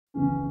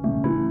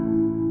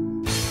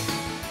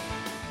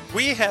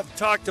We have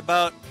talked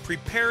about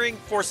preparing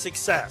for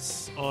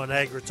success on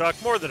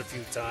AgriTalk more than a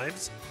few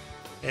times,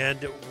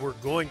 and we're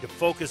going to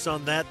focus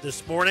on that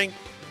this morning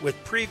with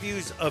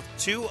previews of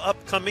two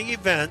upcoming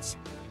events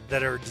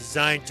that are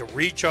designed to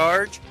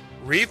recharge,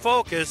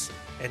 refocus,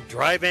 and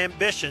drive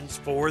ambitions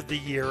for the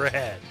year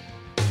ahead.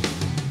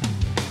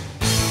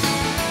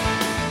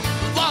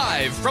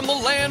 Live from the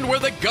land where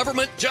the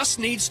government just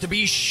needs to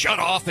be shut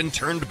off and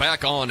turned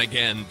back on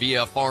again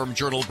via Farm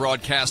Journal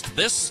broadcast,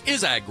 this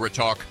is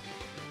AgriTalk.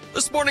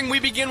 This morning we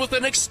begin with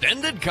an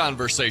extended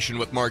conversation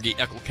with Margie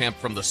Eckelkamp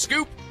from The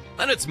Scoop,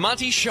 and it's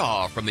Monty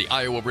Shaw from the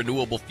Iowa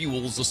Renewable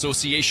Fuels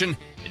Association.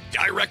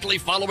 Directly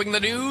following the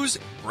news,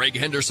 Greg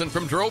Henderson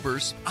from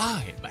Drovers.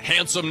 I'm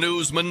handsome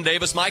newsman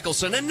Davis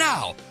Michelson, and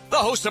now the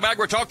host of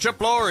AgriTalk, Chip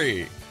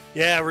Lorre.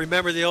 Yeah,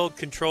 remember the old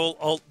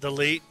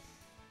Control-Alt-Delete?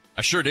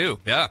 I sure do,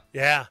 yeah.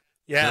 Yeah.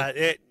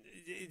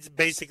 It's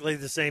basically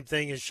the same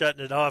thing as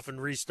shutting it off and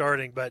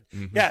restarting, but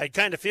yeah, it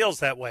kind of feels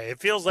that way. It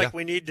feels like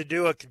we need to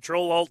do a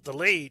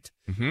Control-Alt-Delete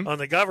on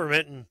the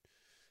government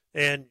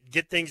and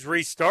get things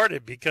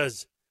restarted,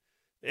 because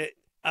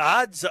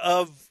odds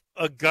of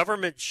a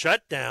government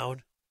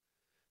shutdown,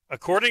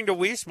 according to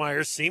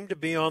Wiesmeyer, seem to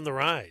be on the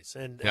rise,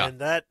 and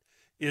that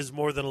is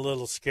more than a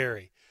little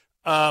scary.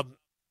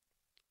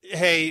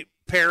 Hey,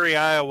 Perry,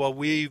 Iowa,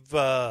 we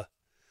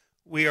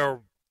are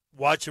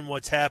watching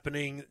what's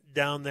happening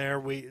down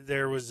there.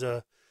 There was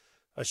a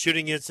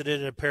shooting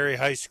incident at Perry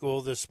High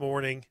School this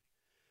morning,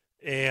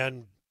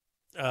 and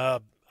I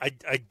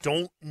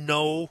don't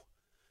know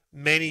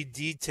many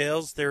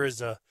details.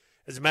 As a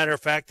matter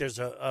of fact, there's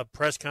a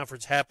press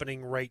conference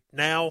happening right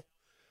now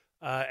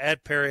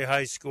at Perry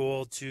High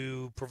School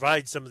to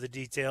provide some of the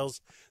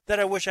details that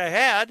I wish I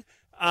had,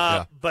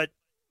 but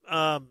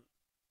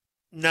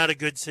not a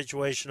good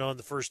situation on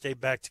the first day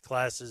back to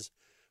classes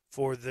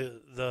for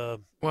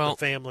the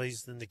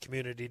families and the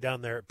community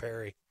down there at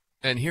Perry.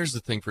 And here's the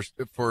thing,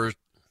 for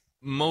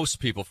most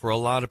people, for a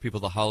lot of people,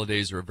 the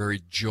holidays are a very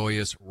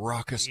joyous,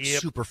 raucous,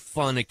 super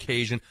fun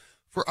occasion.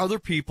 For other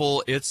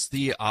people, it's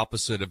the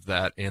opposite of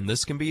that, and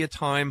this can be a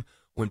time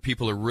when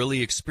people are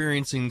really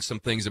experiencing some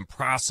things and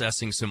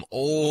processing some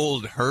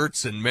old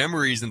hurts and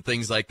memories and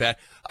things like that.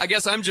 I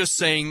guess I'm just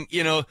saying,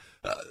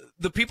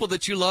 the people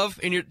that you love,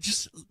 and you're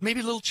just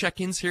maybe little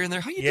check-ins here and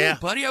there. How you doing,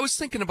 buddy? I was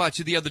thinking about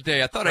you the other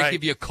day. I thought I'd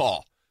give you a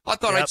call. I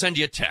thought I'd send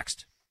you a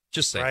text.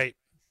 Just saying. Right.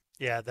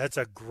 Yeah, that's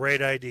a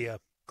great idea.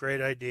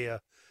 Great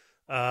idea.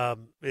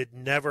 It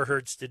never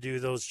hurts to do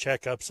those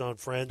checkups on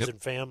friends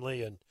and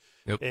family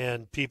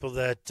and people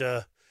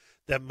that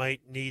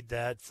might need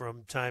that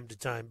from time to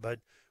time. But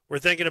we're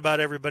thinking about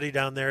everybody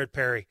down there at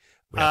Perry.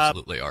 We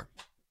absolutely are.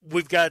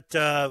 We've got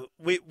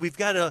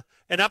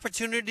an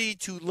opportunity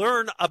to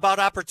learn about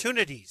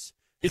opportunities.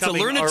 It's a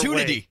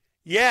learn-opportunity.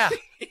 Yeah.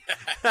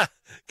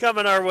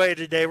 Coming our way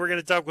today. We're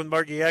going to talk with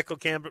Margie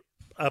Eckelkamp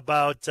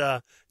about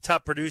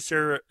Top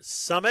Producer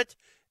Summit,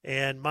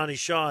 and Monty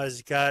Shaw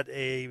has got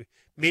a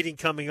meeting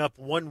coming up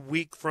 1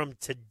 week from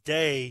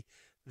today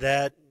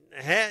that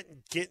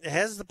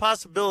has the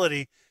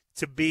possibility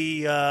to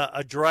be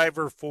a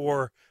driver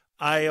for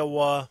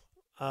Iowa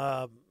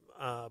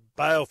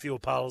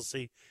biofuel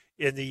policy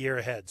in the year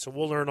ahead. So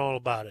we'll learn all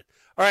about it.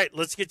 All right,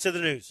 let's get to the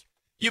news.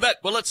 You bet.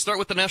 Well, let's start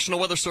with the National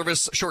Weather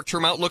Service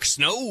short-term outlook.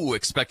 Snow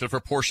expected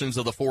for portions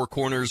of the Four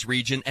Corners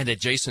region and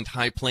adjacent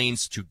high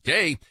plains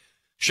today.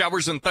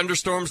 Showers and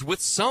thunderstorms with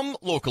some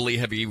locally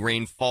heavy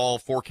rainfall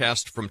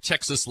forecast from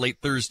Texas late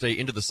Thursday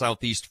into the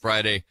southeast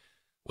Friday.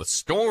 With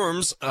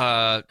storms,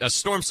 a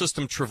storm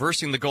system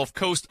traversing the Gulf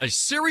Coast, a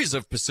series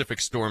of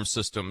Pacific storm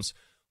systems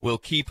will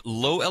keep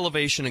low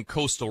elevation and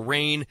coastal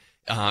rain.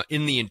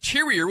 In the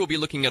interior, we'll be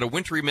looking at a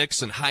wintry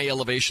mix and high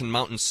elevation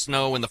mountain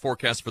snow in the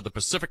forecast for the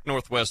Pacific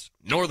Northwest,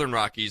 Northern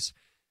Rockies,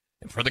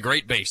 and for the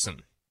Great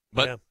Basin.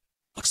 But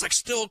looks like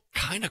still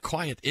kind of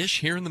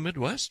quiet-ish here in the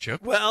Midwest,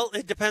 Chip. Well,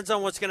 it depends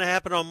on what's going to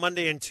happen on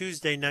Monday and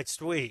Tuesday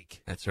next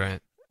week. That's right.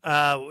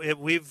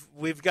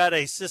 We've got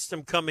a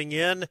system coming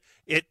in.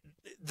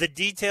 The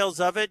details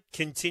of it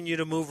continue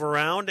to move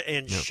around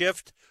and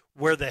shift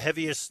where the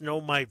heaviest snow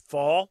might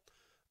fall,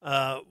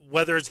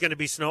 whether it's going to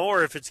be snow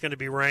or if it's going to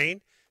be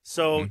rain.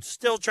 So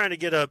still trying to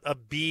get a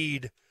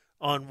bead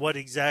on what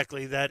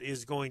exactly that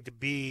is going to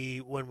be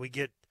when we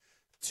get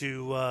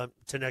to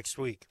next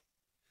week.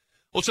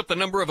 Well, Chip, the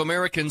number of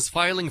Americans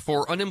filing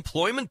for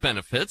unemployment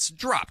benefits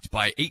dropped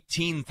by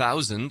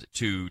 18,000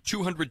 to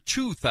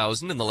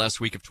 202,000 in the last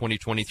week of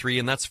 2023,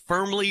 and that's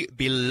firmly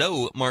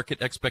below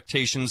market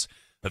expectations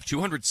of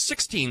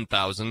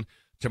 216,000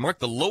 to mark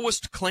the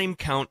lowest claim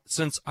count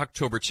since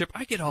October. Chip,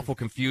 I get awful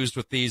confused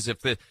with these.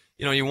 If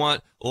you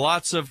want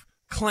lots of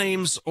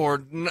claims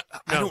or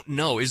I don't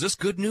know. Is this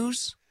good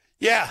news?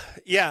 Yeah.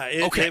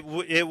 Okay.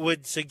 It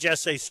would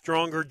suggest a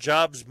stronger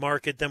jobs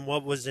market than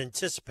what was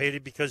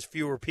anticipated because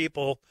fewer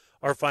people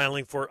are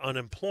filing for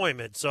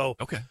unemployment. So,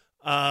 it's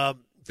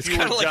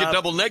kind of like a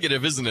double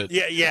negative, isn't it?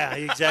 Yeah,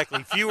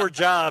 exactly. Fewer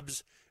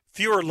jobs,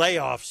 fewer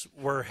layoffs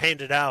were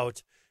handed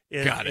out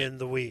in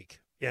the week.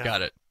 Yeah.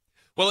 Got it.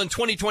 Well, in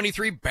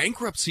 2023,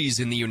 bankruptcies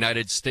in the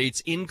United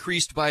States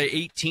increased by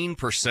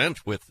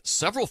 18%, with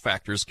several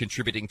factors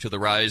contributing to the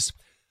rise.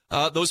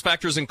 Those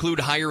factors include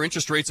higher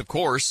interest rates, of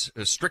course,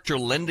 stricter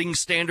lending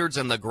standards,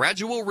 and the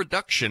gradual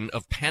reduction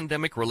of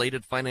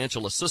pandemic-related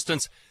financial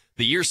assistance.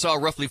 The year saw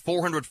roughly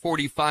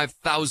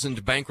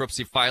 445,000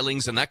 bankruptcy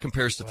filings, and that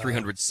compares to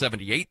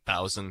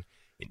 378,000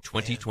 in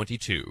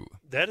 2022. Man,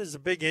 that is a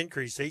big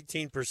increase,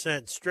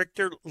 18%.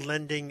 Stricter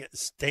lending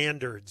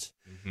standards,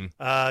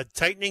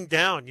 tightening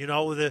down. You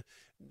know,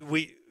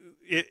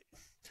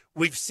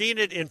 we've seen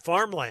it in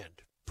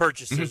farmland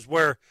purchases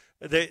where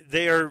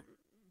they are,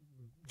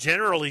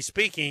 generally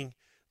speaking,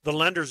 the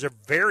lenders are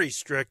very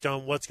strict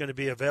on what's going to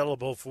be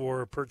available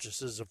for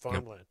purchases of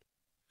farmland.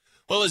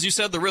 Well, as you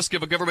said, the risk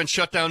of a government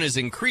shutdown is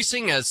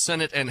increasing as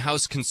Senate and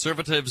House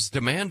conservatives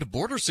demand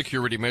border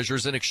security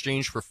measures in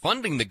exchange for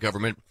funding the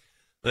government.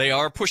 They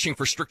are pushing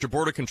for stricter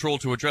border control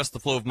to address the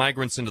flow of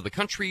migrants into the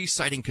country,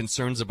 citing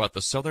concerns about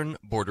the southern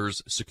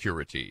border's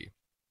security.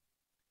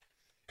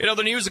 In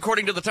other news,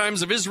 according to the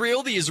Times of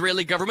Israel, the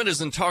Israeli government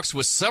is in talks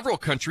with several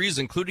countries,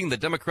 including the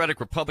Democratic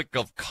Republic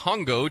of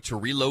Congo, to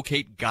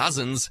relocate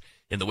Gazans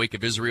in the wake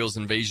of Israel's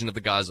invasion of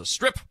the Gaza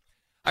Strip.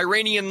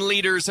 Iranian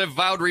leaders have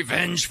vowed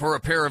revenge for a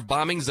pair of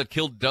bombings that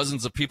killed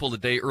dozens of people a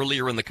day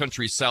earlier in the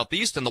country's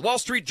southeast. And the Wall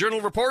Street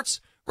Journal reports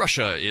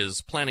Russia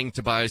is planning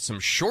to buy some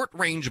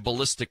short-range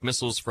ballistic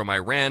missiles from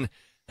Iran.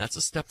 That's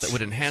a step that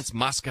would enhance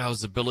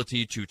Moscow's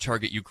ability to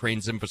target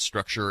Ukraine's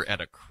infrastructure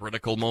at a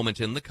critical moment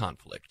in the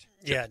conflict.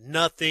 Yeah,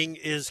 nothing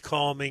is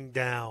calming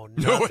down.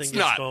 No, nothing it's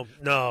not.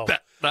 No.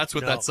 That's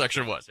what that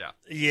section was, yeah.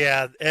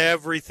 Yeah,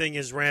 everything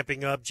is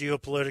ramping up,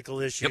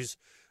 geopolitical issues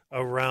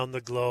around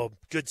the globe.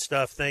 Good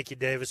stuff. Thank you,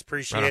 Davis.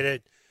 Appreciate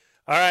it.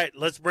 All right,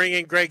 let's bring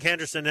in Greg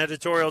Henderson,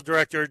 editorial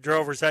director at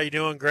Drovers. How you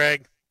doing,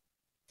 Greg?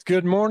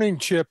 Good morning,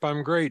 Chip.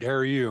 I'm great. How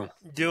are you?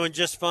 Doing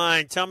just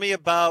fine. Tell me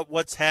about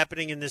what's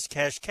happening in this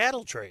cash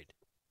cattle trade.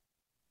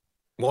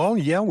 Well,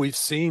 yeah, we've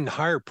seen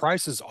higher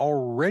prices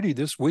already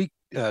this week,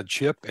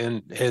 Chip,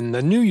 and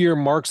the new year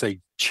marks a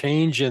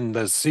change in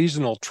the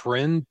seasonal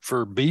trend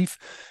for beef.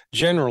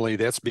 Generally,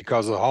 that's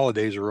because the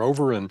holidays are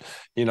over, and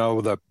you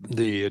know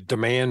the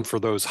demand for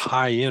those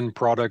high-end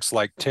products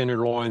like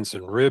tenderloins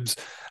and ribs,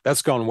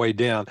 that's gone way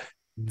down.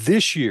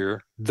 This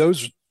year,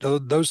 those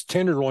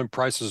tenderloin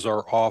prices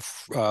are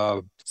off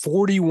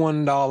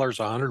 $41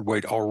 a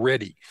hundredweight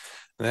already.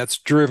 And that's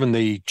driven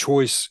the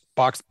choice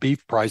boxed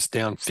beef price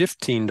down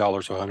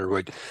 $15 a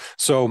hundredweight.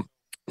 So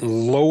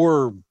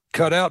lower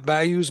cutout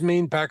values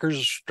mean packers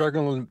are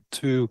struggling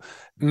to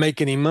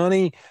make any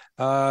money.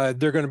 They're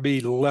going to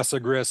be less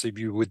aggressive,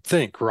 you would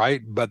think,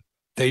 right? But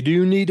they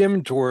do need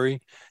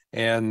inventory.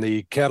 And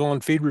the cattle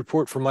and feed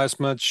report from last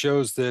month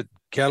shows that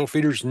cattle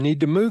feeders need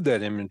to move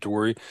that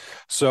inventory.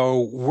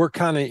 So we're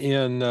kind of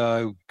in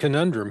a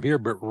conundrum here,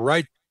 but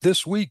right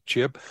this week,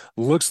 Chip,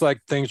 looks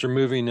like things are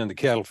moving in the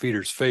cattle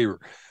feeders'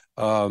 favor.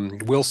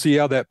 We'll see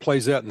how that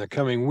plays out in the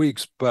coming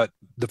weeks, but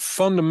the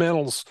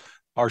fundamentals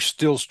are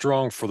still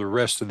strong for the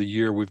rest of the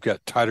year. We've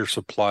got tighter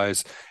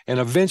supplies, and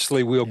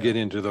eventually we'll get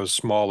into those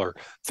smaller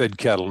fed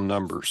cattle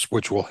numbers,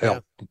 which will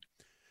help.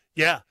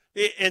 Yeah.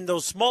 And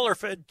those smaller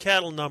fed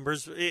cattle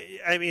numbers,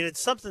 I mean,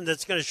 it's something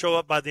that's going to show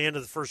up by the end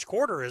of the first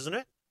quarter, isn't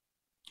it?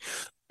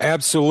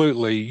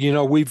 Absolutely. You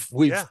know, we've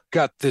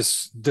got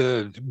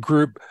the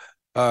group.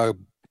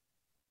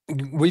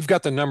 We've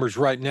got the numbers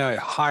right now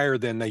higher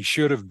than they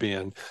should have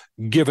been,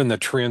 given the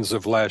trends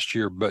of last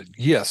year. But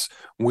yes,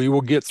 we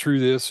will get through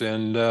this,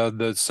 and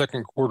the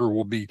second quarter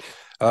will be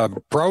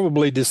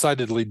probably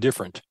decidedly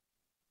different.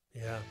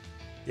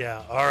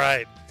 Yeah. All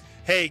right.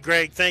 Hey,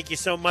 Greg, thank you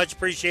so much.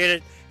 Appreciate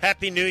it.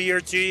 Happy New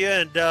Year to you,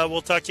 and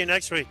we'll talk to you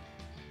next week.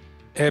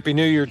 Happy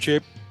New Year,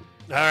 Chip.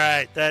 All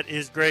right. That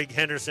is Greg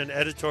Henderson,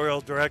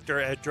 editorial director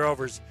at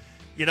Drovers.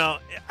 You know,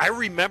 I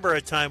remember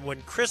a time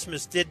when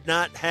Christmas did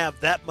not have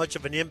that much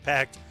of an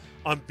impact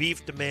on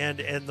beef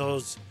demand and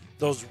those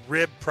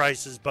rib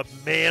prices. But,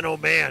 man, oh,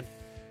 man,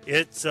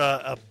 it's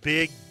a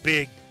big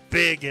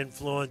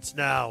influence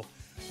now.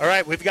 All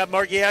right, we've got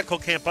Margie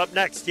Eckelkamp up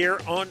next here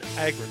on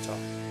AgriTalk.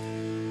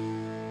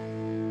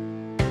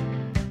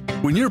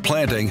 When you're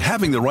planting,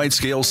 having the right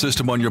scale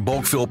system on your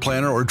bulk fill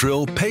planter or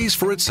drill pays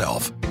for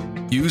itself.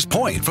 Use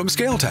Point from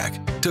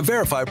ScaleTech to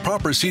verify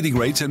proper seeding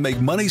rates and make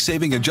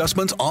money-saving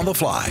adjustments on the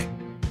fly.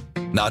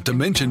 Not to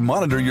mention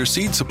monitor your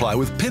seed supply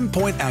with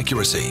pinpoint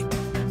accuracy.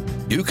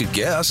 You could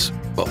guess,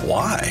 but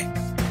why?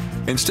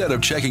 Instead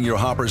of checking your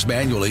hoppers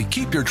manually,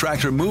 keep your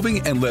tractor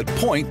moving and let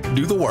Point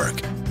do the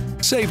work.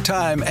 Save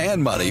time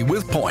and money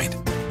with Point.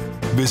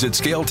 Visit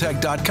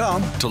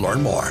ScaleTech.com to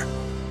learn more.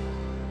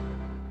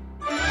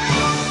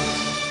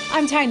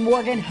 I'm Tyne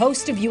Morgan,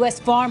 host of U.S.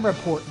 Farm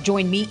Report.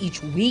 Join me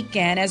each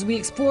weekend as we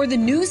explore the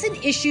news and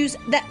issues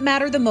that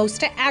matter the most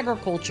to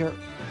agriculture.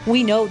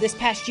 We know this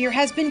past year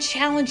has been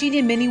challenging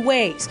in many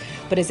ways,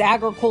 but as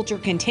agriculture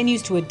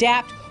continues to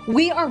adapt,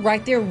 we are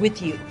right there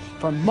with you.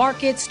 From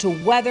markets to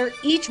weather,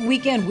 each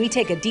weekend we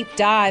take a deep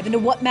dive into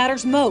what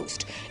matters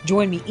most.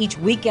 Join me each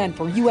weekend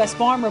for U.S.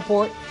 Farm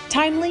Report,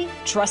 timely,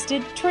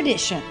 trusted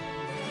tradition.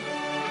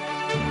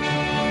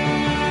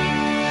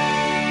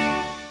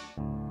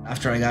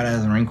 After I got out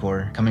of the Marine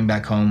Corps, coming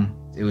back home,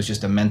 it was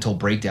just a mental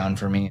breakdown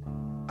for me.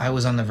 I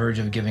was on the verge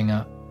of giving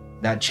up.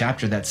 That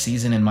chapter, that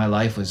season in my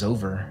life was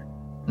over.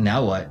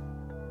 Now what?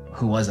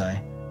 Who was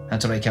I?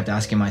 That's what I kept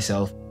asking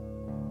myself.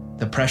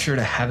 The pressure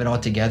to have it all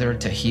together,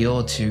 to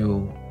heal,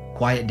 to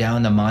quiet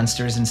down the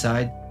monsters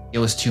inside, it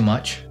was too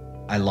much.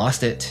 I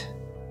lost it.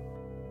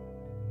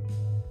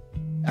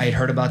 I had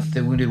heard about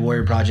the Wounded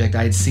Warrior Project.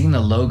 I had seen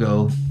the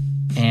logo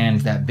and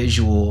that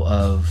visual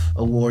of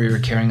a warrior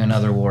carrying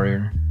another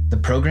warrior. The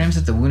programs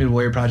that the Wounded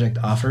Warrior Project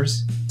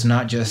offers, it's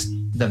not just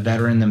the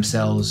veteran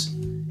themselves,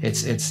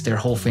 it's their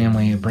whole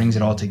family. It brings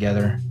it all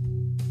together.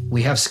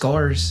 We have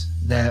scars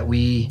that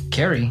we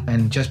carry,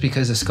 and just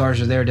because the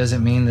scars are there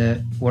doesn't mean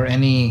that we're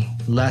any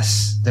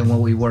less than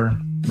what we were.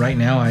 Right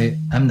now,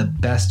 I'm the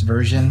best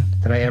version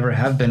that I ever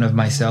have been of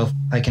myself.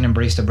 I can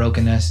embrace the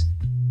brokenness.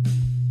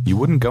 You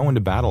wouldn't go into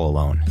battle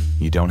alone.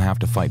 You don't have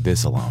to fight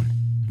this alone.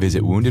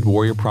 Visit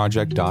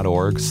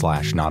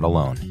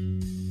woundedwarriorproject.org/notalone.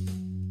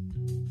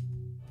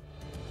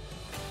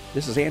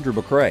 This is Andrew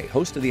McCrae,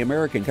 host of the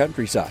American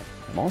Countryside.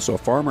 I'm also a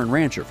farmer and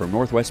rancher from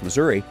Northwest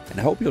Missouri, and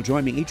I hope you'll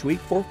join me each week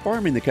for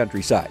Farming the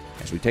Countryside,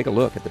 as we take a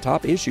look at the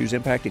top issues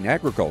impacting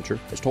agriculture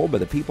as told by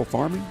the people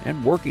farming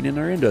and working in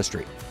our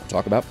industry. We'll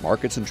talk about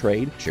markets and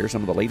trade, share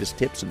some of the latest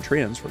tips and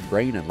trends for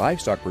grain and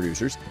livestock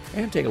producers,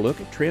 and take a look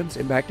at trends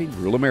impacting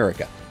rural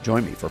America.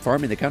 Join me for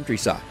Farming the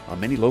Countryside on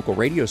many local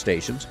radio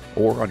stations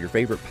or on your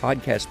favorite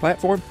podcast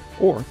platform,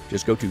 or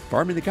just go to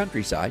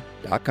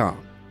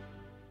farmingthecountryside.com.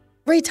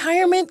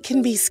 Retirement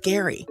can be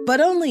scary,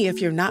 but only if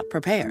you're not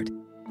prepared.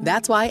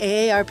 That's why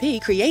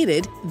AARP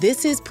created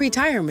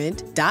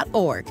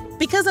thisispretirement.org.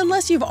 Because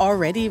unless you've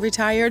already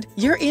retired,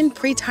 you're in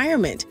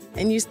pretirement,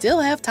 and you still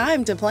have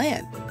time to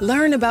plan.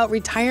 Learn about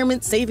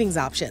retirement savings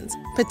options,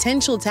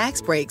 potential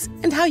tax breaks,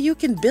 and how you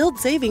can build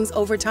savings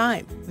over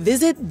time.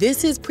 Visit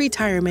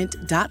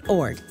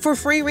thisispretirement.org for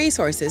free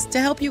resources to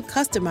help you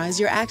customize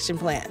your action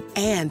plan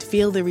and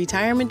feel the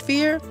retirement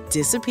fear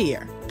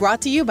disappear.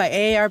 Brought to you by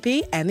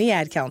AARP and the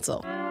Ad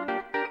Council.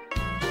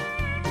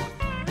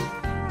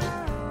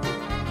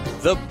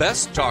 The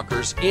best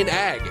talkers in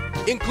ag,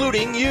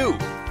 including you.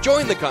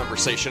 Join the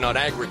conversation on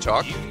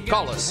AgriTalk.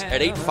 Call us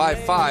at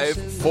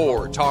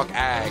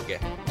 855-4-TALK-AG.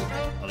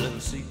 A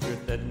little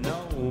secret that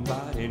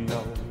nobody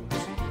knows.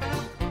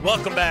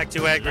 Welcome back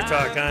to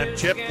AgriTalk. I'm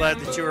Chip. Glad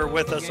that you are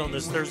with us on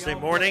this Thursday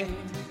morning.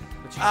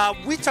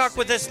 We talk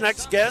with this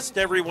next guest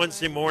every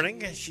Wednesday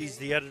morning. She's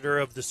the editor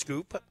of The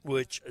Scoop,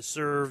 which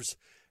serves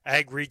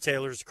ag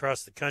retailers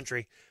across the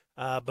country.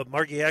 But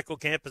Margie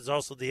Eckelkamp is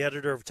also the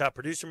editor of Top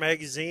Producer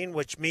Magazine,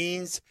 which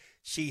means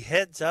she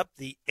heads up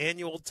the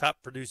annual Top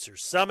Producer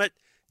Summit.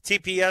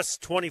 TPS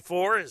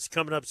 24 is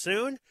coming up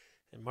soon,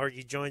 and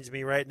Margie joins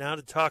me right now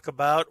to talk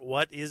about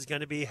what is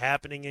going to be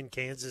happening in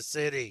Kansas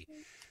City.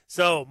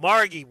 So,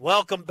 Margie,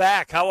 welcome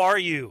back. How are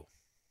you?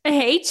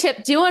 Hey,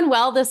 Chip, doing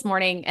well this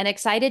morning and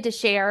excited to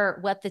share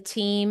what the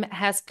team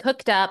has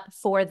cooked up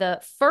for the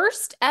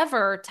first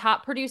ever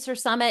Top Producer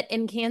Summit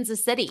in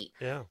Kansas City.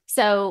 Yeah.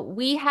 So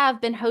we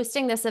have been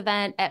hosting this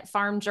event at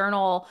Farm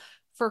Journal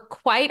for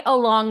quite a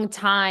long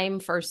time,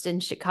 first in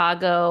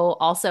Chicago,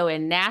 also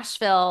in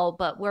Nashville,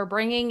 but we're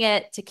bringing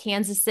it to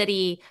Kansas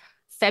City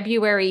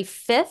February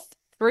 5th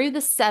through the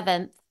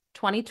 7th.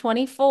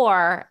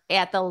 2024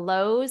 at the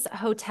Lowe's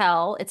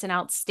Hotel. It's an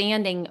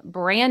outstanding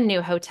brand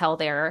new hotel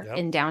there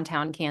in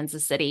downtown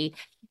Kansas City.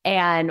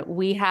 And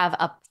we have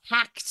a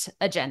packed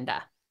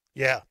agenda.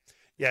 Yeah,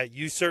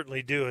 you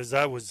certainly do. As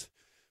I was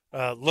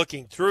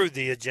looking through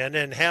the agenda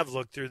and have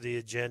looked through the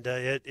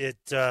agenda, it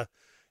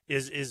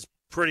is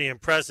pretty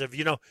impressive.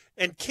 You know,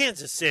 and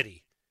Kansas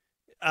City,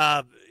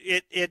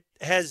 it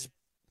has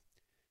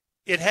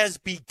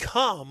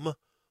become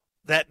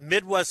that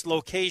Midwest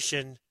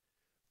location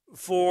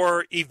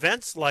for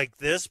events like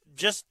this,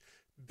 just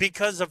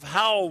because of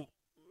how,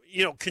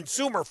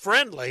 consumer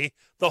friendly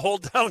the whole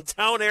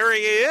downtown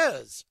area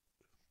is.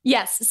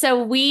 Yes.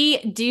 So we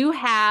do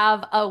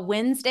have a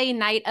Wednesday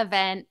night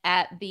event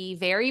at the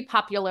very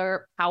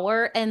popular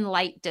Power and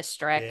Light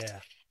District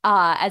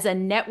as a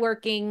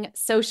networking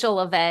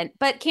social event.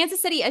 But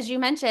Kansas City, as you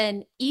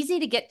mentioned, easy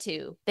to get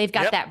to. They've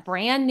got that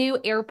brand new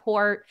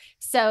airport.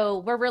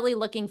 So we're really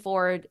looking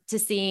forward to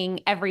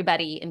seeing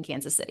everybody in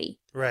Kansas City.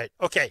 Right.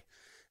 Okay.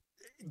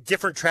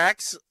 Different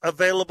tracks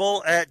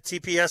available at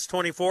TPS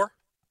 24?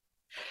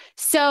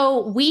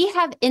 So we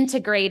have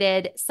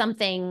integrated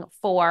something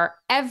for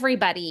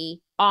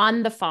everybody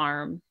on the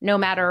farm, no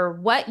matter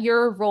what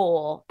your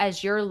role,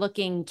 as you're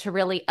looking to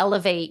really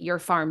elevate your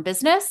farm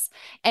business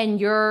and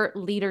your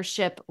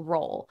leadership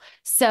role.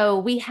 So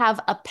we have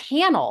a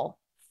panel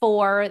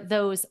for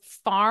those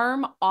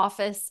farm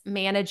office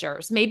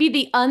managers, maybe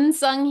the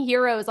unsung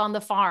heroes on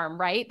the farm,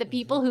 right? The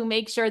people who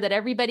make sure that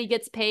everybody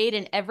gets paid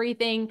and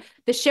everything,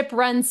 the ship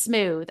runs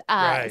smooth.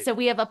 So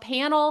we have a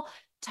panel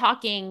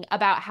talking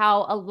about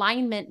how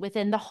alignment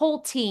within the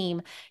whole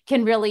team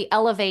can really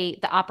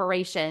elevate the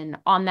operation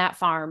on that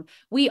farm.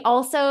 We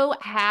also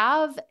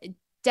have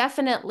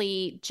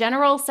definitely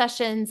general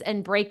sessions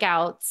and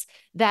breakouts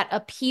that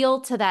appeal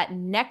to that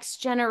next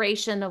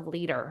generation of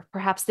leader,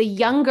 perhaps the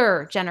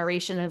younger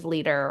generation of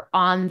leader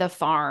on the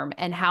farm,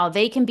 and how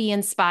they can be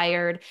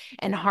inspired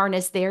and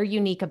harness their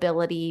unique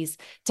abilities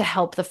to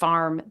help the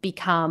farm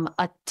become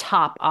a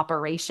top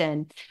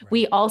operation. Right.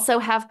 We also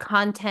have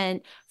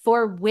content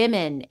for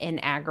women in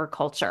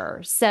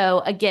agriculture.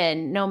 So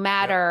again, no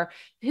matter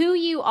who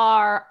you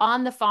are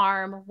on the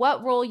farm,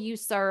 what role you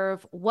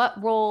serve,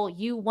 what role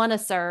you want to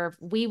serve,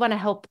 we want to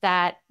help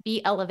that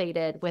be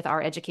elevated with our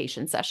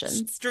education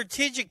sessions.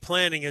 Strategic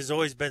planning has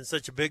always been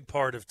such a big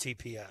part of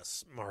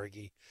TPS,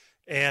 Margie.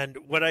 And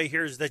what I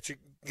hear is that you're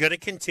going to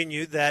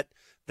continue that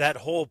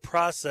whole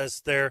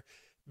process there,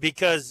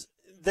 because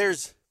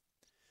there's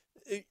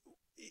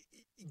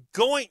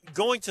going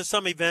to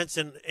some events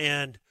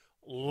and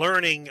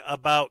learning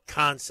about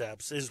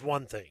concepts is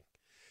one thing.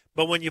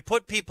 But when you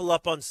put people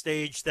up on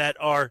stage that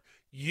are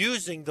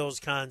using those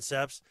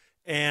concepts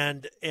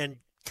and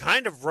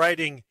kind of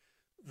writing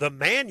the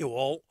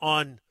manual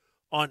on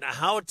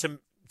how to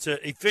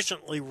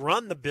efficiently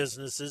run the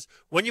businesses,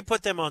 when you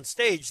put them on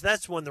stage,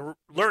 that's when the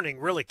learning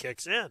really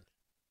kicks in.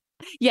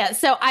 Yeah,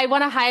 so I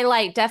want to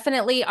highlight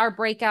definitely our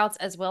breakouts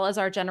as well as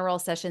our general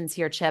sessions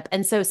here, Chip.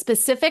 And so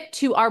specific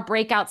to our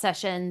breakout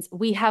sessions,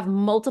 we have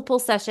multiple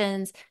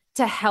sessions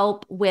to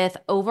help with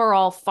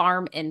overall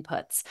farm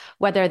inputs,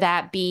 whether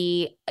that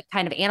be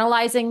kind of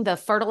analyzing the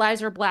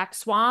fertilizer black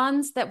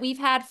swans that we've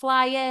had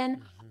fly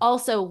in,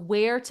 also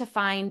where to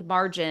find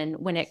margin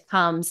when it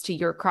comes to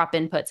your crop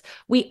inputs.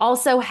 We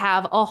also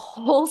have a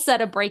whole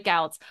set of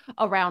breakouts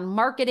around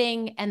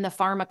marketing and the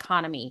farm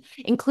economy,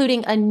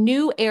 including a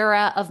new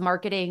era of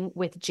marketing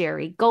with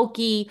Jerry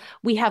Golke.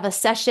 We have a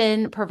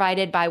session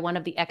provided by one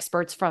of the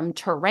experts from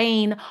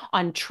Terrain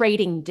on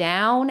trading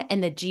down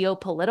and the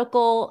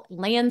geopolitical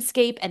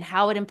landscape and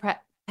how it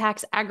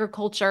impacts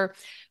agriculture.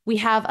 We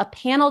have a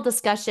panel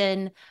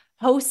discussion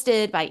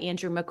hosted by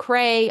Andrew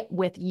McCrae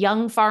with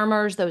young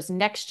farmers, those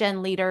next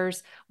gen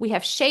leaders. We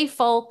have Shay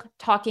Folk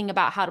talking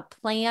about how to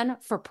plan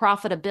for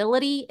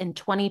profitability in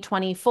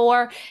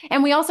 2024.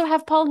 And we also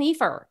have Paul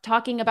Neefer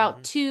talking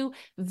about two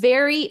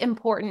very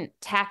important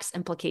tax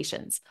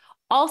implications.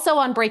 Also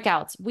on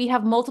breakouts, we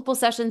have multiple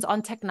sessions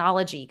on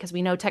technology, because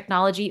we know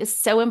technology is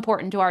so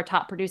important to our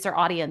top producer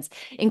audience,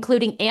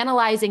 including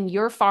analyzing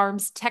your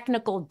farm's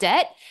technical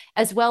debt,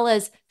 as well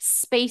as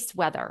space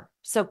weather.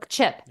 So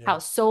Chip, how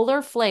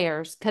solar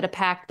flares could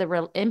impact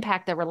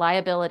the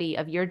reliability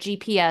of your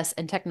GPS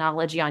and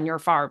technology on your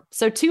farm.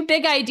 So two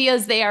big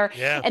ideas there.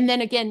 Yeah. And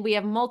then again, we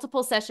have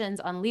multiple sessions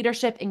on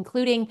leadership,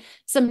 including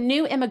some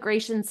new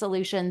immigration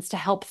solutions to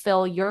help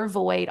fill your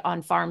void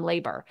on farm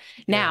labor.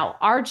 Yeah. Now,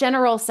 our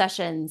general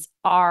sessions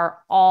are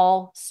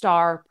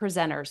all-star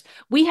presenters.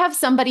 We have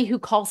somebody who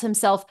calls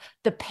himself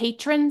the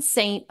patron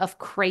saint of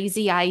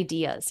crazy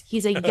ideas.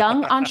 He's a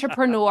young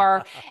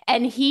entrepreneur,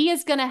 and he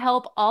is going to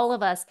help all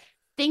of us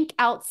think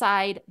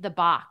outside the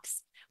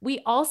box. We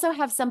also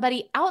have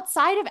somebody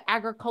outside of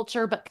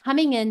agriculture, but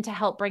coming in to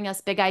help bring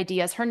us big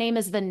ideas. Her name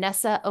is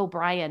Vanessa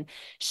O'Brien.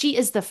 She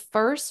is the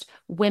first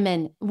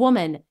woman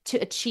to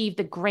achieve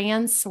the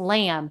Grand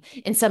Slam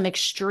in some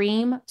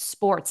extreme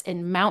sports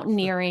in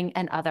mountaineering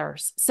and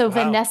others. So wow.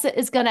 Vanessa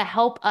is going to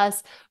help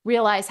us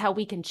realize how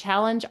we can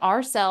challenge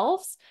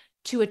ourselves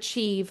to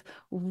achieve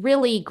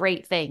really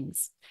great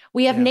things.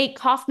 We have Nate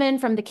Kaufman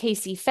from the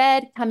KC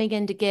Fed coming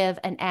in to give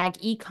an ag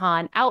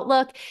econ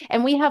outlook.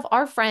 And we have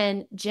our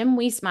friend Jim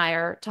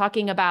Wiesmeyer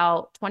talking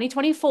about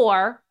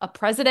 2024, a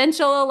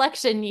presidential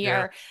election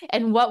year,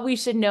 and what we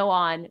should know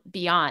on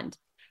beyond.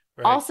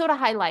 Right. Also to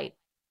highlight,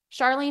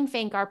 Charlene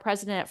Fink, our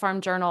president at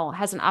Farm Journal,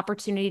 has an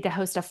opportunity to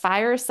host a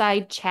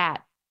fireside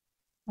chat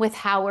with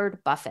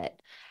Howard Buffett.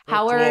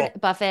 Howard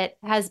Buffett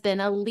has been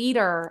a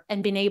leader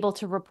and been able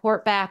to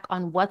report back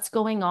on what's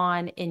going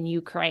on in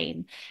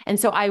Ukraine. And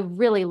so I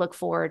really look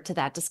forward to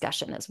that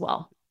discussion as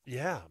well.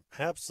 Yeah,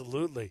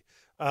 absolutely.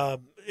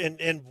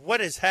 And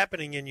what is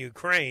happening in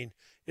Ukraine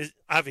is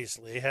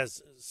obviously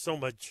has so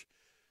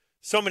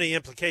many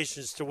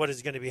implications to what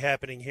is going to be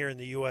happening here in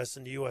the U.S.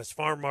 and the U.S.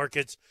 farm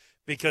markets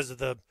because of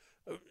the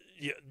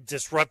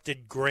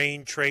disrupted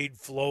grain trade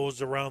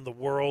flows around the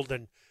world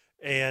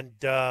and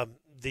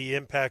the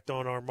impact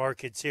on our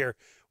markets here.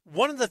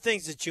 One of the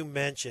things that you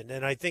mentioned,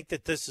 and I think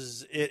that this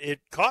is, it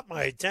caught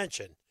my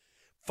attention,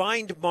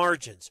 find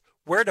margins,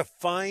 where to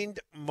find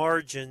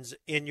margins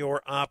in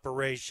your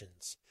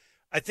operations.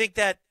 I think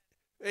that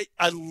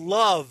I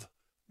love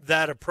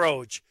that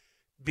approach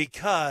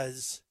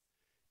because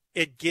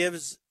it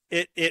gives,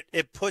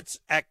 it puts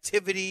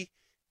activity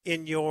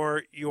in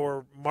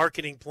your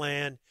marketing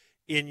plan,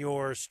 in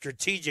your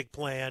strategic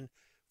plan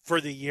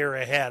for the year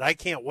ahead. I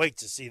can't wait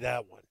to see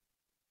that one.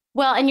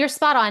 Well, and you're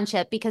spot on,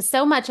 Chip, because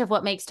so much of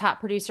what makes Top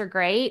Producer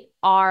great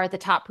are the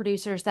top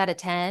producers that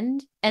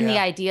attend and the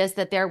ideas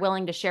that they're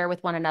willing to share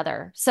with one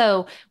another.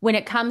 So when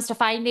it comes to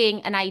finding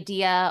an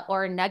idea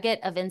or a nugget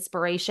of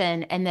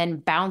inspiration and then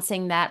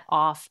bouncing that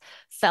off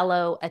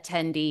fellow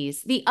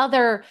attendees, the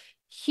other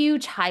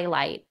huge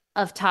highlight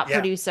of Top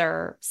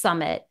Producer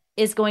Summit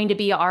is going to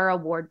be our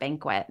award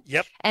banquet.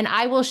 Yep. And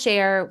I will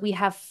share, we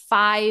have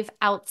 5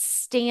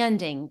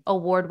 outstanding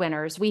award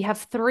winners. We have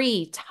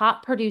 3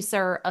 top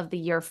producer of the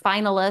year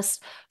finalists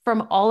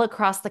from all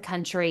across the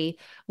country.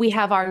 We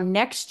have our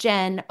Next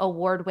Gen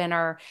award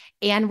winner,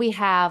 and we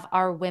have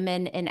our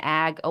Women in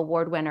Ag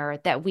award winner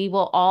that we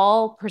will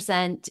all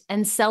present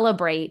and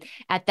celebrate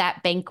at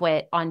that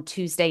banquet on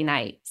Tuesday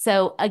night.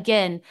 So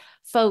again,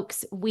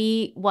 folks,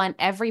 we want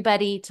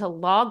everybody to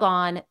log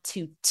on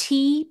to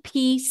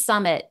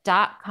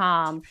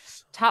tpsummit.com.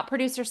 Top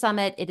Producer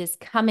Summit. It is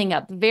coming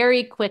up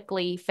very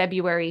quickly,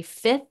 February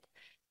 5th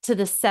to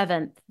the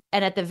 7th.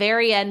 And at the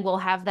very end, we'll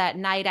have that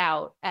night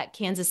out at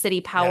Kansas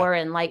City Power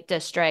and Light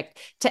District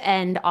to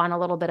end on a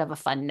little bit of a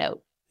fun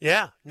note.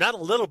 Yeah, not a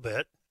little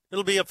bit.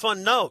 It'll be a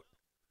fun note.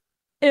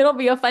 It'll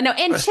be a fun note.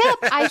 And Chip,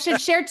 I should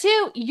share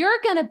too,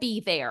 you're going to be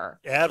there.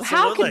 Absolutely.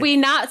 How could we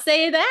not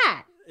say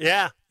that?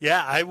 Yeah,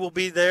 I will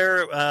be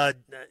there.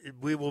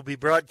 We will be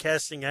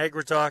broadcasting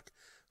AgriTalk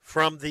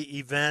from the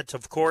event,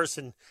 of course,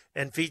 and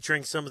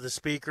featuring some of the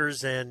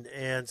speakers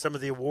and some of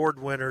the award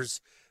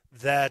winners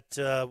that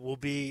will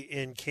be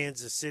in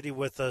Kansas City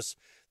with us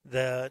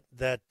the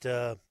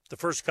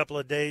first couple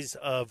of days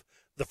of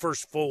the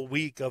first full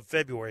week of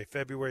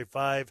February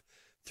 5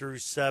 through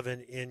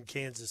 7 in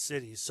Kansas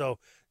City. So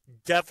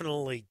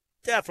definitely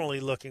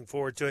looking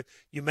forward to it.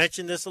 You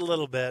mentioned this a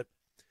little bit,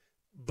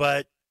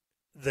 but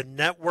the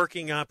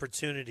networking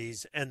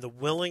opportunities and the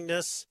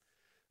willingness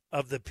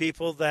of the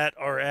people that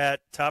are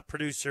at Top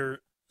Producer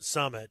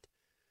Summit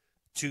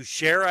to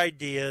share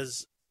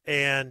ideas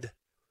and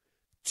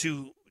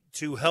to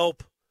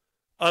help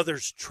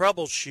others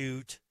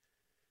troubleshoot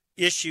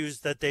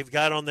issues that they've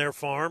got on their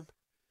farm.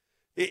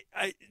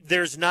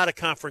 There's not a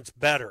conference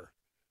better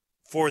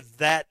for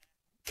that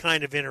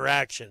kind of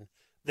interaction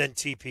than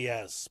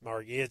TPS,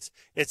 Margie. It's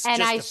just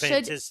a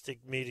fantastic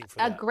meeting for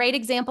that. A great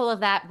example of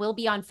that will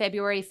be on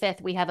February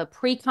 5th. We have a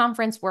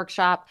pre-conference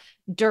workshop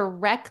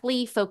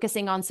directly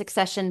focusing on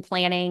succession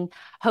planning,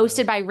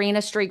 hosted by Rena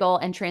Striegel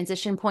and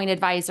Transition Point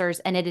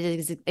Advisors, and it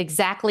is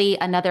exactly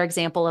another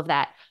example of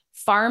that.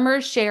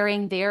 Farmers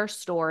sharing their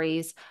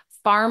stories,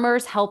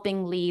 farmers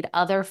helping lead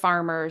other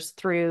farmers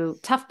through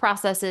tough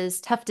processes,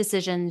 tough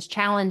decisions,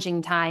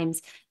 challenging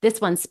times.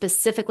 This one's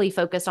specifically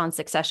focused on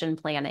succession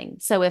planning.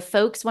 So if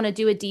folks want to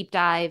do a deep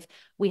dive,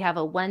 we have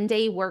a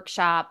one-day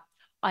workshop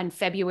on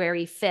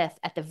February 5th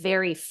at the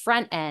very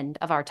front end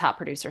of our Top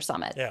Producer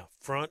Summit. Yeah,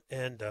 front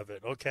end of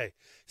it. Okay.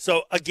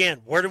 So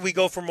again, where do we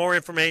go for more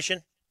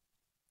information?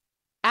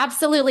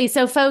 Absolutely.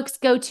 So folks,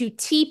 go to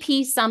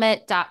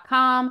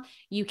tpsummit.com.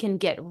 You can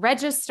get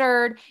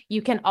registered.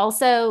 You can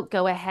also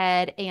go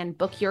ahead and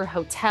book your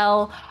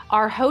hotel.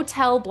 Our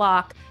hotel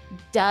block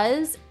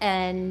does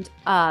end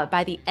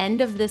by the end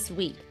of this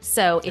week.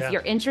 So if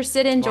you're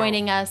interested in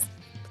joining us,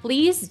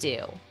 please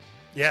do.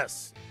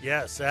 Yes,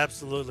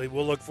 absolutely.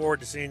 We'll look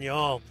forward to seeing you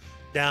all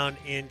down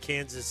in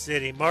Kansas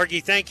City. Margie,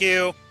 thank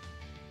you.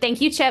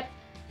 Thank you, Chip.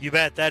 You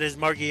bet. That is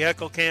Margie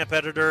Eckelkamp,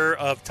 editor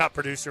of Top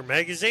Producer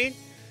Magazine,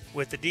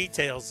 with the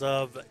details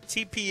of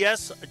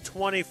TPS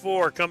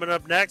 24. Coming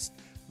up next,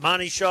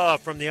 Monty Shaw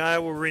from the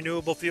Iowa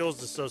Renewable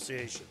Fuels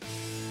Association.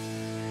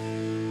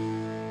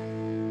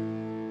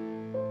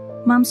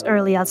 Mom's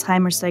early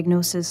Alzheimer's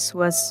diagnosis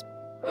was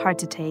hard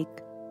to take.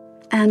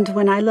 And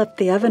when I left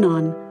the oven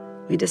on,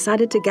 we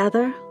decided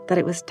together that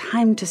it was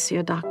time to see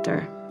a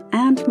doctor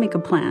and make a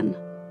plan.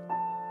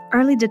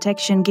 Early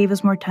detection gave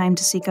us more time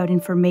to seek out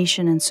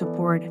information and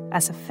support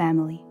as a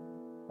family.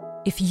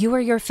 If you or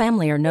your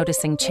family are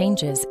noticing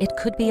changes, it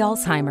could be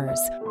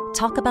Alzheimer's.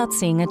 Talk about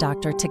seeing a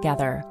doctor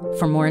together.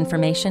 For more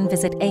information,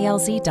 visit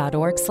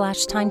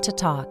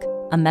alz.org/time-to-talk.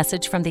 A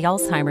message from the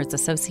Alzheimer's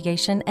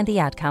Association and the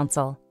Ad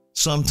Council.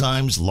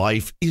 Sometimes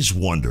life is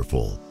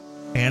wonderful,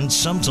 and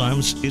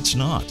sometimes it's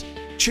not.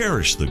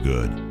 Cherish the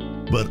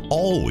good, but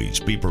always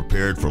be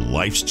prepared for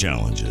life's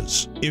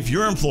challenges. If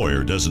your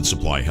employer doesn't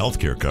supply health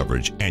care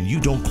coverage and you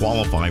don't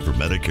qualify for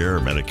Medicare or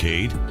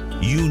Medicaid,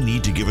 you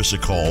need to give us a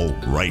call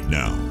right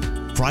now.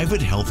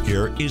 Private health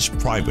care is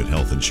private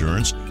health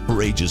insurance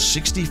for ages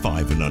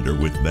 65 and under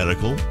with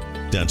medical,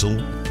 dental,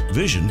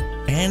 vision,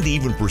 and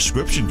even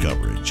prescription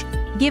coverage.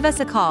 Give us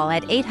a call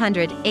at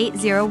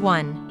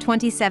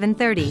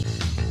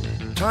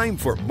 800-801-2730. Time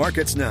for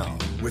Markets Now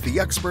with the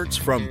experts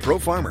from Pro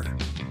Farmer.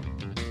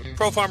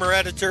 Pro Farmer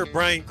editor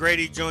Brian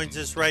Grady joins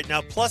us right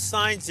now. Plus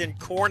signs in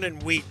corn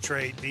and wheat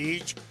trade,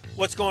 Beej.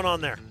 What's going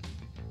on there?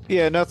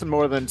 Yeah, nothing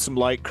more than some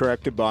light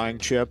corrective buying,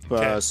 Chip.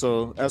 Okay.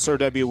 So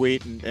SRW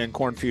wheat and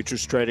corn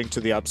futures trading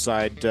to the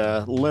upside.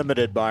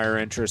 Limited buyer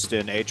interest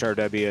in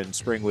HRW and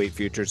spring wheat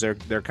futures.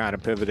 They're kind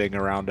of pivoting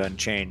around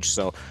unchanged.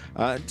 So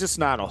just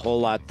not a whole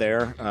lot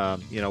there.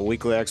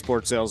 Weekly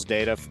export sales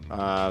data,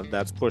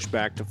 that's pushed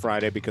back to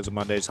Friday because of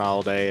Monday's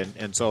holiday.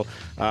 And so,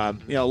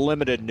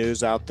 limited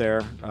news out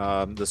there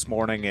this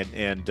morning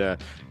and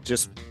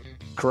just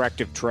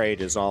corrective trade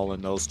is all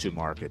in those two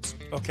markets.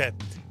 Okay.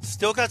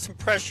 Still got some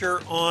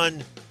pressure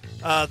on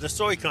the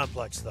soy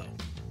complex, though.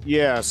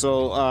 Yeah,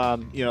 so,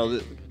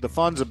 the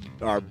funds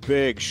are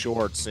big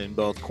shorts in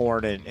both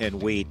corn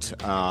and wheat,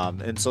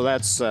 and so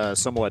that's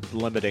somewhat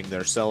limiting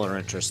their seller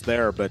interest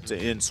there. But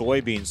in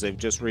soybeans, they've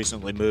just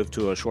recently moved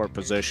to a short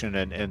position,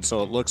 and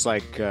so it looks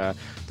like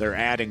they're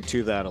adding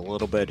to that a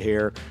little bit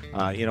here.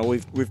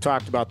 We've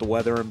talked about the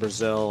weather in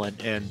Brazil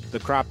and the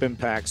crop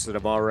impacts that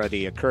have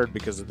already occurred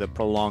because of the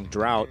prolonged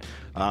drought.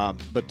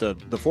 But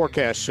the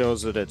forecast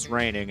shows that it's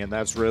raining, and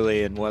that's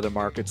really in weather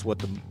markets what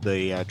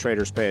the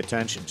traders pay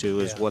attention to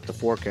is what the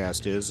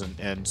forecast is,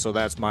 and so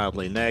that's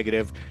mildly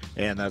negative,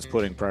 and that's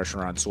putting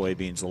pressure on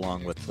soybeans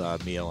along with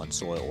meal and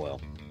soy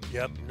oil.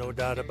 Yep, no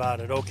doubt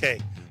about it. Okay,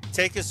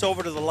 take us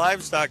over to the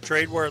livestock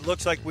trade where it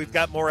looks like we've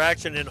got more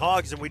action in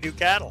hogs than we do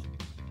cattle.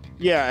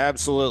 Yeah,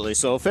 absolutely.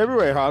 So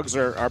February hogs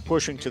are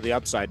pushing to the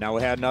upside. Now,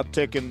 we had an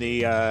uptick in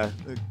the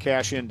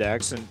cash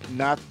index, and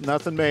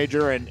nothing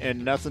major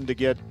and nothing to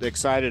get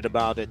excited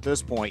about at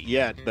this point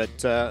yet,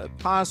 but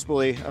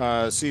possibly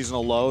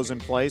seasonal lows in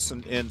place,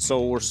 and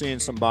so we're seeing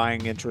some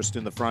buying interest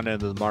in the front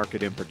end of the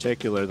market in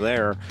particular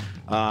there,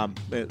 a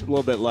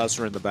little bit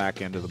lesser in the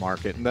back end of the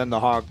market. And then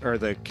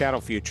the cattle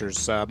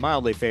futures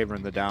mildly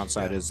favoring the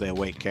downside as they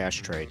await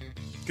cash trade.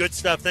 Good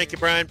stuff. Thank you,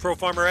 Brian. Pro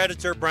Farmer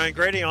Editor Brian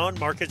Grady on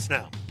Markets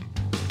Now.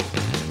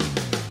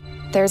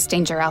 There's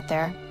danger out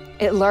there.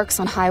 It lurks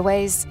on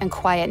highways and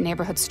quiet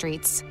neighborhood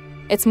streets.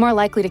 It's more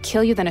likely to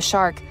kill you than a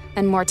shark,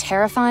 and more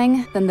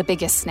terrifying than the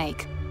biggest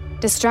snake.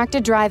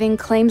 Distracted driving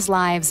claims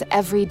lives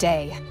every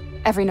day.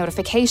 Every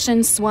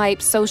notification,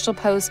 swipe, social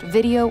post,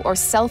 video, or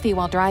selfie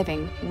while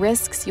driving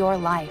risks your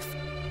life.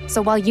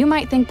 So while you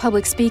might think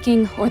public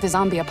speaking or the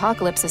zombie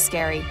apocalypse is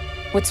scary,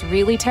 what's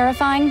really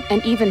terrifying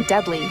and even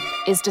deadly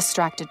is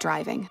distracted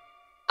driving.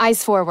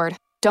 Eyes forward.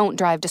 Don't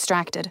drive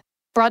distracted.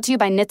 Brought to you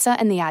by NHTSA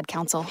and the Ad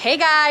Council. Hey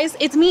guys,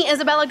 it's me,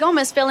 Isabella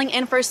Gomez, filling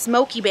in for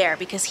Smokey Bear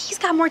because he's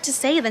got more to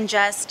say than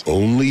just...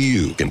 Only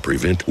you can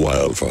prevent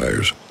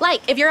wildfires.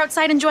 Like, if you're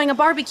outside enjoying a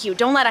barbecue,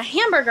 don't let a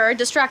hamburger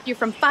distract you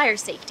from fire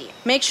safety.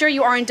 Make sure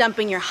you aren't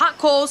dumping your hot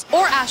coals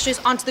or ashes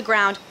onto the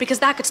ground because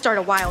that could start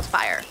a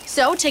wildfire.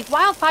 So take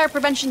wildfire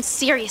prevention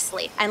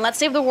seriously and let's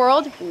save the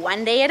world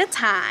one day at a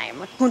time.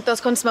 Juntos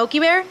con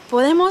Smokey Bear,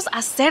 podemos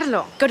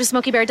hacerlo. Go to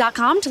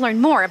smokeybear.com to learn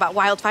more about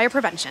wildfire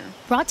prevention.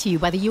 Brought to you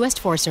by the U.S.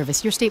 Forest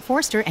Service, your state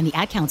forester, and the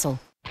Ad Council.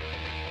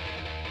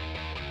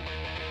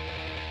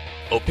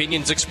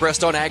 Opinions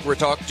expressed on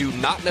AgriTalk do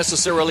not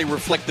necessarily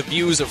reflect the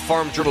views of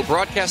Farm Journal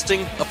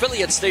Broadcasting,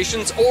 affiliate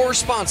stations, or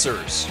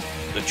sponsors.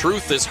 The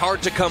truth is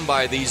hard to come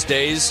by these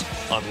days,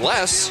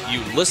 unless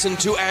you listen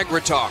to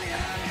AgriTalk.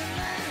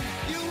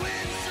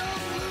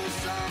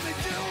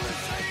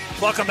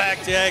 Welcome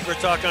back to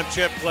AgriTalk. I'm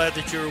Chip. Glad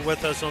that you were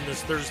with us on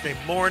this Thursday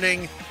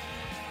morning.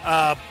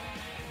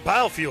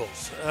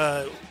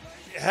 Biofuels.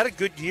 Had a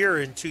good year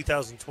in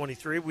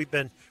 2023. We've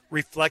been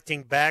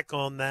reflecting back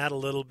on that a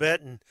little bit,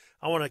 and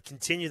I want to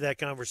continue that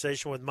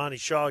conversation with Monty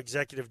Shaw,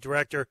 Executive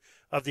Director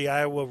of the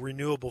Iowa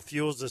Renewable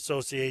Fuels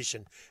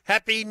Association.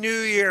 Happy New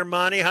Year,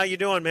 Monty. How you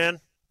doing,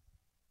 man?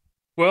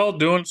 Well,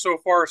 doing so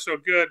far so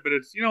good, but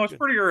it's it's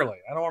pretty early.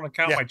 I don't want to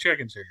count my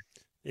chickens here.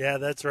 Yeah,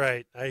 that's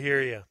right. I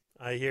hear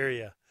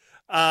you.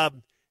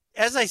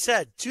 As I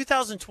said,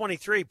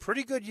 2023,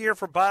 pretty good year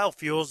for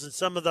biofuels and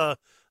some of the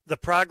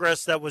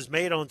progress that was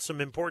made on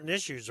some important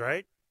issues,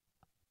 right?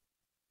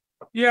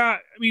 Yeah,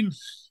 I mean,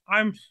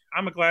 I'm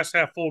a glass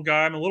half full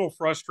guy. I'm a little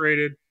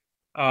frustrated.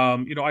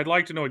 I'd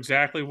like to know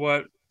exactly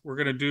what we're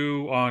going to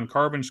do on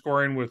carbon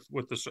scoring with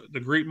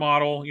the GREET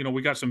model.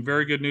 We got some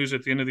very good news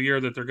at the end of the year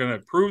that they're going to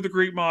approve the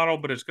GREET model,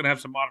 but it's going to have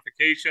some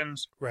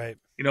modifications. Right.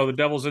 The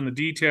devil's in the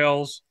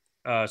details.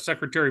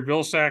 Secretary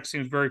Vilsack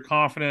seems very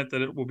confident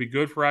that it will be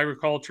good for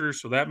agriculture,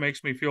 so that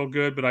makes me feel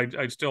good, but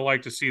I'd still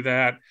like to see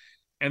that.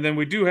 And then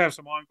we do have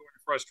some ongoing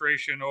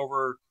frustration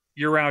over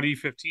year-round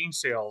E15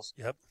 sales.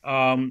 Yep.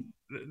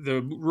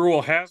 The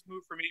rule has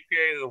moved from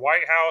EPA to the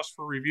White House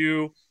for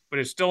review, but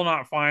it's still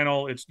not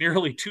final. It's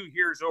nearly 2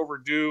 years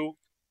overdue.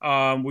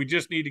 We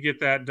just need to get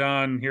that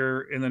done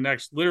here in the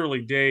next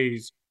literally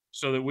days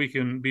so that we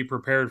can be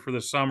prepared for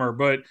the summer.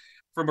 But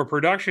from a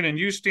production and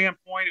use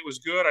standpoint, it was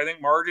good. I think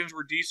margins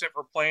were decent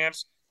for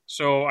plants.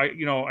 So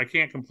I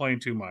can't complain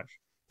too much.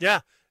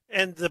 Yeah.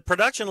 And the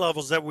production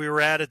levels that we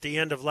were at the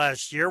end of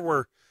last year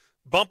were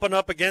bumping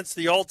up against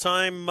the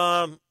all-time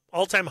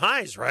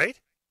highs, right?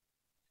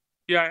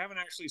 Yeah, I haven't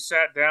actually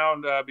sat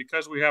down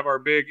because we have our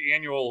big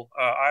annual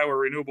Iowa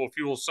Renewable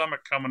Fuel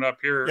Summit coming up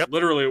here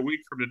literally a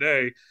week from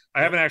today.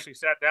 I haven't actually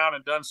sat down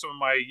and done some of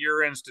my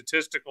year-end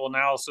statistical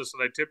analysis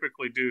that I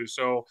typically do.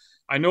 So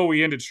I know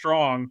we ended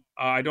strong.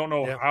 I don't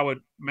know how it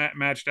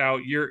matched out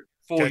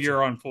full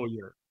year on full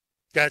year.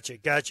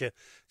 Gotcha.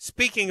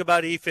 Speaking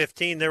about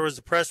E15, there was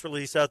a press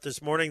release out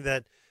this morning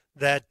that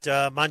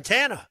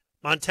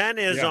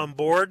Montana is on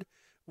board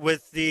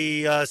with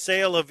the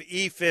sale of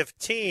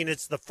E15.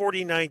 It's the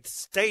 49th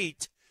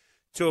state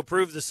to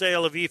approve the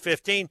sale of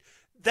E15.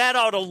 That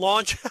ought to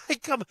launch.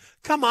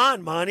 Come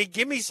on, Monty.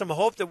 Give me some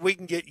hope that we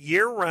can get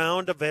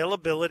year-round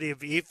availability of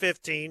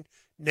E15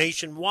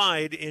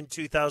 nationwide in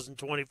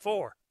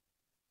 2024.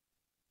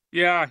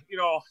 Yeah,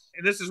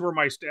 and this is where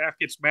my staff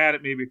gets mad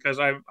at me because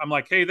I'm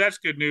like, hey, that's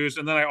good news,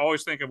 and then I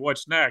always think of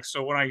what's next.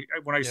 So when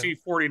I see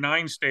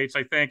 49 states,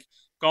 I think,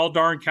 gall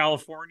darn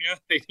California,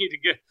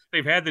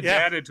 they've had the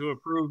data to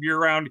approve year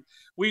round.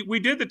 We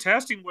did the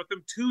testing with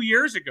them 2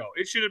 years ago.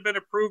 It should have been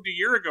approved a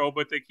year ago,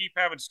 but they keep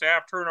having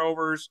staff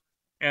turnovers,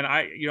 and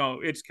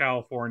it's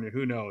California.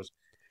 Who knows?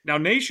 Now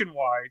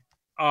nationwide,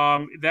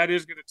 that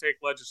is going to take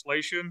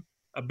legislation.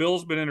 A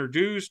bill's been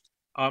introduced.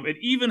 It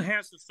even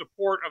has the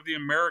support of the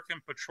American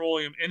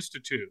Petroleum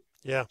Institute.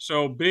 Yeah.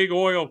 So big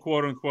oil,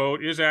 quote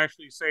unquote, is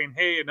actually saying,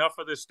 hey, enough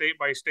of this state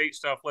by state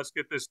stuff. Let's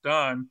get this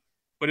done.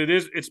 But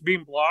it's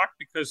being blocked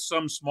because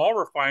some small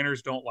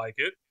refiners don't like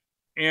it.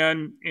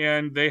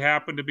 And they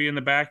happen to be in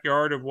the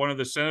backyard of one of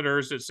the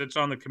senators that sits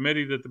on the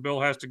committee that the bill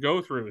has to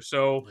go through.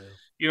 So,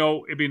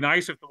 it'd be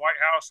nice if the White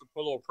House would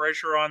put a little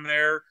pressure on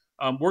there.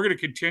 We're going to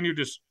continue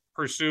to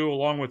pursue,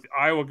 along with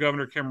Iowa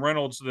Governor Kim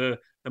Reynolds, the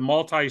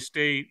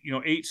multi-state,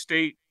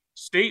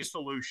 8-state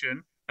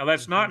solution. Now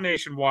that's not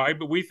nationwide,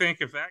 but we think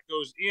if that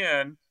goes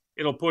in,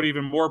 it'll put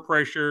even more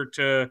pressure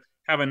to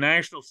have a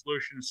national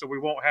solution, so we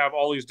won't have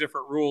all these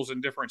different rules in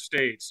different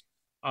states.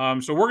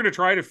 So we're going to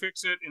try to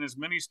fix it in as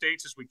many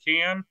states as we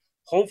can.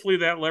 Hopefully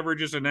that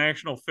leverages a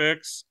national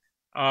fix.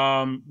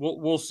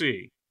 We'll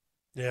see.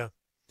 Yeah.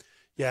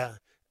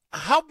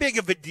 How big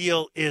of a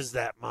deal is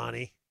that,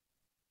 Monty?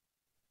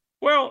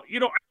 Well,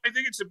 I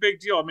think it's a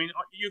big deal. I mean,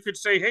 you could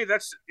say, hey,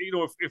 that's,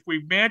 if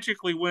we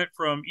magically went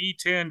from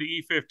E10 to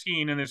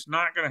E15, and it's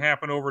not going to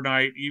happen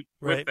overnight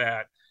with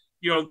that,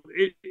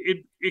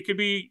 it could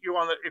be,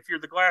 if you're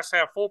the glass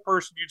half full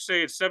person, you'd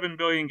say it's 7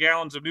 billion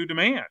gallons of new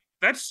demand.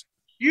 That's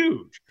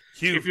huge.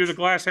 If you're the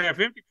glass half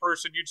empty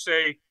person, you'd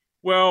say,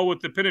 well, with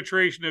the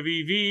penetration of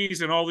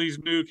EVs and all these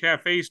new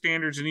CAFE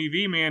standards and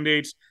EV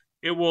mandates,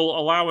 it will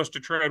allow us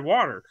to tread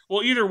water.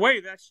 Well, either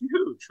way, that's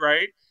huge,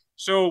 right?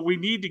 So we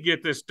need to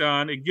get this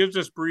done. It gives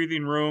us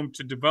breathing room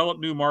to develop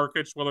new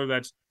markets, whether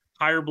that's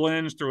higher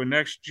blends through a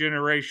next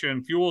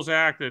generation fuels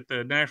act that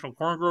the national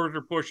corn growers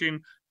are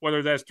pushing,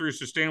 whether that's through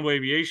sustainable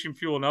aviation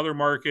fuel and other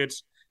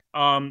markets.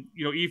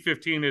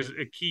 E15 is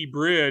a key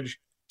bridge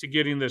to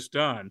getting this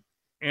done.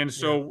 And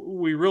so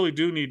we really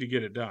do need to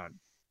get it done.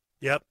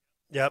 Yep.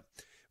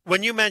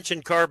 When you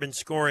mentioned carbon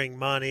scoring,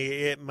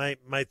 Monty,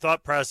 my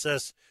thought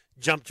process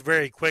jumped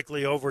very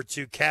quickly over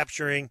to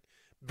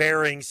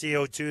bearing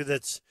CO2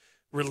 that's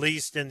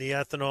released in the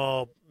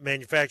ethanol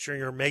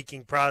manufacturing or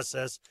making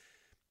process.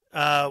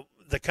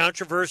 The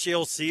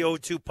controversial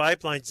CO2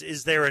 pipelines,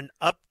 is there an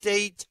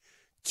update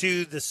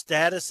to the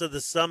status of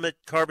the Summit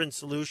Carbon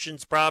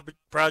Solutions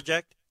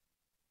project?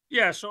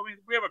 Yeah, so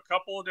we have a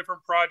couple of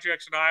different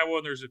projects in Iowa,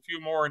 and there's a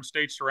few more in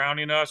states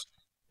surrounding us.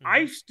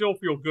 I still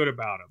feel good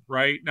about them,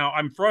 right? Now,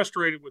 I'm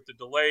frustrated with the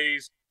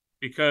delays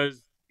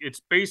because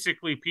it's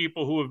basically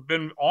people who have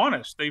been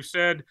honest. They've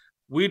said,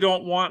 we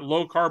don't want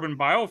low carbon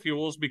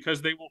biofuels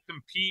because they will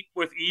compete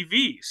with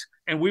EVs,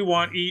 and we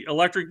want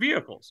electric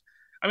vehicles.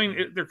 I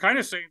mean, they're kind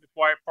of saying the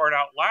quiet part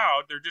out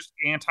loud. They're just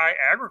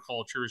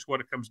anti-agriculture is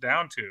what it comes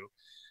down to.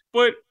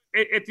 But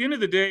at the end of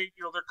the day,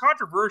 they're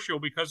controversial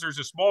because there's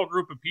a small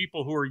group of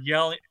people who are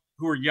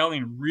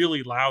yelling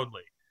really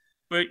loudly.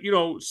 But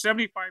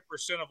 75%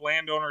 of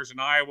landowners in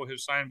Iowa have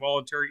signed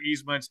voluntary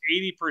easements.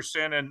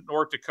 80% in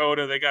North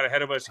Dakota. They got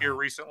ahead of us here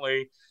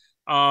recently.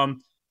 The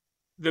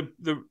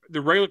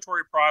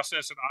regulatory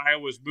process in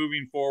Iowa is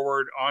moving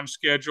forward on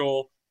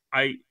schedule.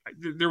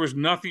 There was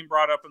nothing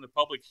brought up in the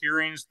public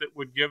hearings that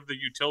would give the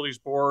utilities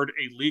board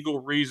a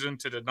legal reason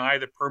to deny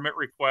the permit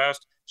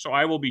request. So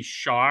I will be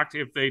shocked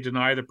if they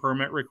deny the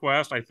permit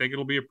request. I think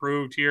it'll be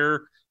approved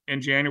here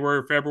in January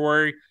or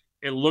February.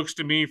 It looks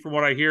to me, from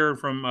what I hear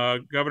from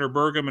Governor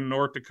Burgum in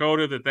North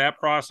Dakota, that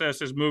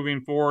process is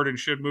moving forward and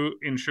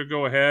should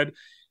go ahead.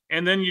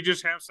 And then you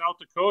just have South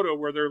Dakota,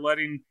 where they're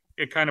letting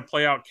it kind of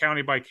play out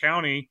county by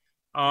county.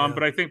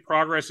 But I think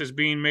progress is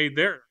being made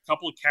there. A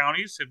couple of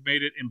counties have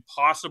made it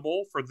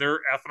impossible for their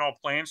ethanol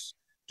plants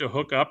to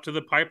hook up to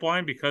the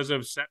pipeline because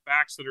of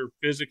setbacks that are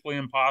physically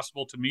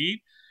impossible to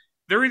meet.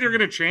 They're either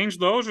going to change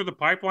those, or the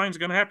pipeline's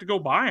going to have to go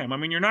buy them. I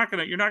mean, you're not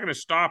going to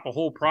stop a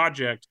whole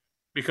project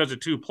because of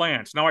two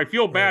plants. Now, I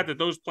feel bad that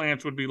those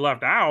plants would be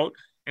left out,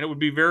 and it would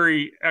be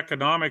very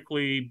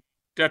economically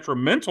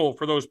detrimental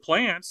for those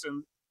plants,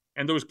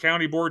 and those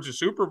county boards of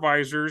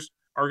supervisors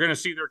are going to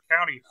see their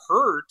county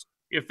hurt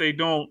if they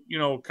don't,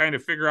 kind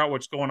of figure out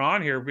what's going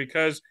on here,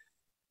 because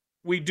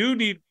we do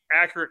need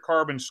accurate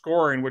carbon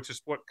scoring, which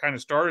is what kind of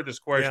started this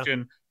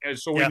question. And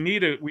so we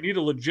need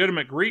a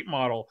legitimate GREET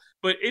model,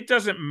 but it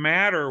doesn't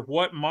matter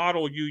what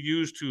model you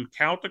use to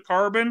count the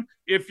carbon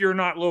if you're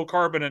not low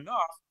carbon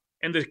enough.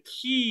 And the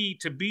key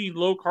to being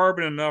low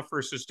carbon enough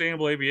for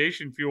sustainable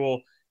aviation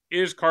fuel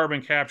is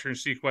carbon capture and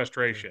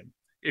sequestration.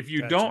 If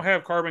you don't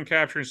have carbon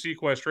capture and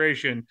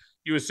sequestration,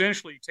 you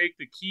essentially take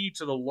the key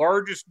to the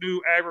largest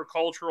new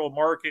agricultural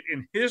market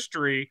in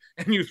history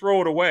and you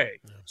throw it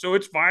away. So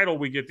it's vital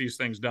we get these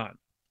things done.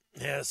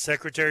 Yeah,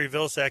 Secretary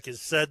Vilsack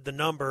has said the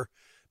number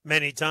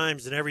many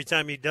times, and every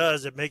time he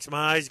does, it makes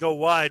my eyes go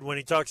wide when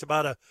he talks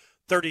about a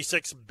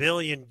 36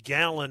 billion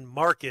gallon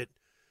market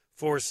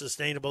for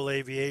sustainable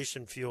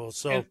aviation fuel.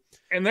 So,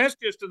 and that's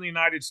just in the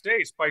United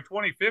States. By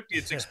 2050,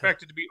 it's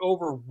expected to be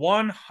over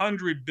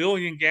 100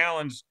 billion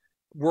gallons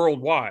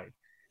worldwide.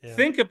 Yeah.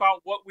 Think about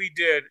what we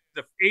did.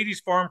 The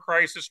 80s farm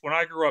crisis, when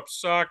I grew up,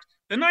 sucked.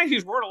 The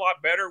 90s weren't a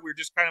lot better. We were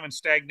just kind of in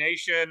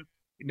stagnation,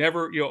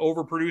 never,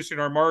 overproducing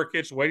our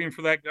markets, waiting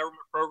for that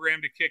government program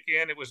to kick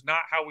in. It was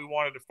not how we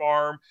wanted to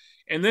farm.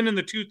 And then in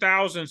the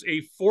 2000s, a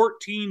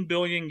 14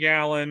 billion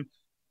gallon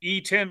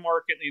E10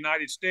 market in the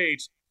United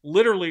States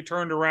literally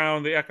turned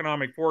around the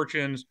economic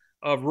fortunes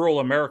of rural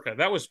America.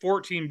 That was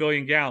 14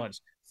 billion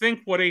gallons. Think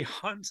what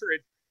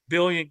 100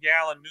 billion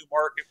gallon new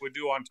market would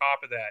do on top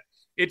of that.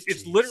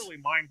 It's literally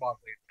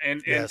mind-boggling,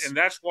 and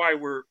that's why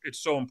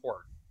it's so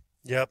important.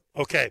 Yep.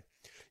 Okay.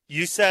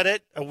 You said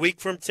it. A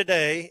week from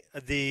today,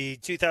 the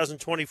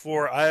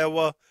 2024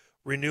 Iowa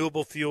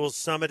Renewable Fuels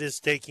Summit is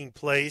taking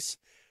place.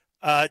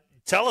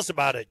 Tell us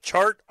about it.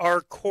 Chart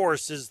Our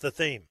Course is the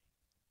theme.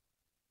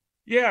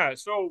 Yeah,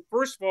 so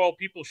first of all,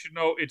 people should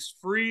know it's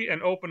free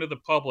and open to the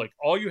public.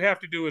 All you have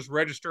to do is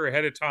register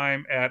ahead of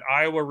time at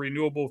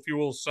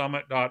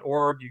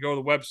iowarenewablefuelsummit.org. You go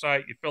to the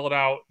website, you fill it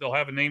out. They'll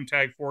have a name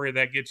tag for you.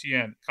 That gets you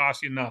in. It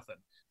costs you nothing,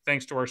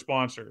 thanks to our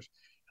sponsors.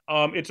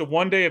 It's a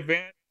one-day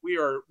event. We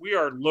are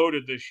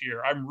loaded this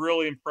year. I'm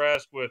really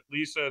impressed with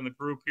Lisa and the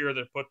group here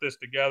that put this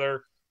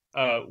together.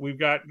 We've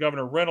got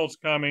Governor Reynolds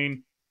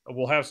coming.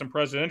 We'll have some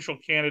presidential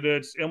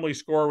candidates. Emily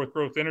Score with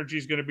Growth Energy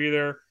is going to be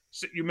there.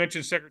 You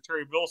mentioned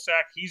Secretary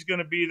Vilsack. He's going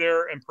to be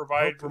there and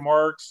provide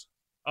remarks.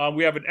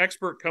 We have an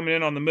expert coming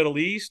in on the Middle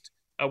East.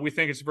 We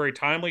think it's a very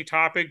timely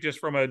topic just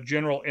from a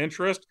general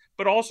interest,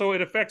 but also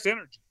it affects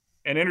energy,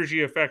 and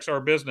energy affects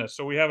our business.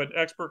 So we have an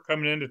expert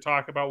coming in to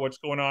talk about what's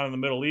going on in the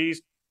Middle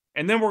East.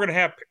 And then we're going to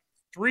have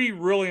 3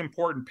 really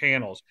important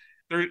panels.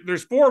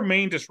 There's 4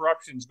 main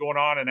disruptions going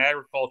on in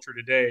agriculture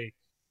today.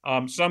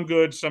 Some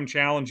good, some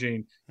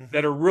challenging,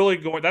 that are really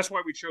going. That's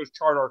why we chose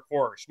Chart Our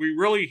Course. We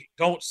really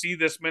don't see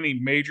this many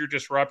major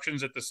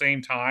disruptions at the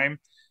same time.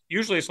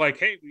 Usually it's like,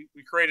 hey,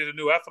 we created a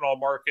new ethanol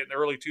market in the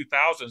early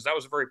 2000s. That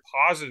was a very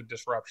positive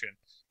disruption.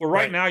 Well,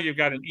 right now you've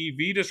got an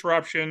EV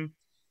disruption.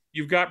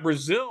 You've got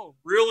Brazil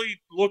really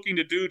looking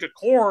to do to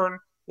corn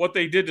what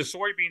they did to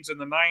soybeans in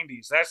the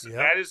 90s.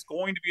 That is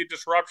going to be a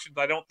disruption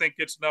that I don't think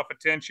gets enough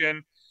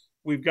attention.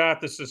 We've got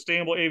the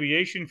sustainable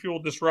aviation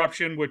fuel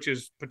disruption, which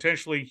is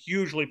potentially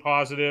hugely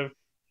positive.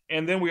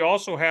 And then we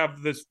also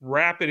have this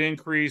rapid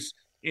increase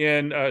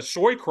in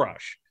soy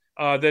crush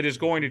that is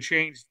going to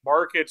change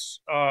markets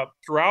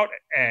throughout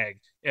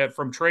ag,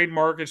 from trade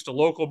markets to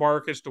local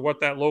markets to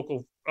what that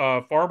local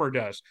farmer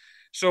does.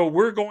 So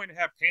we're going to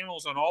have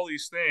panels on all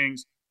these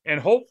things, and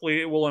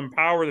hopefully it will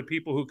empower the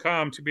people who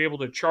come to be able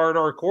to chart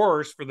our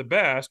course for the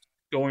best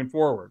going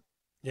forward.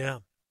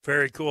 Yeah,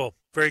 very cool.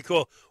 Very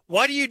cool.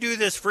 Why do you do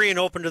this free and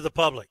open to the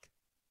public?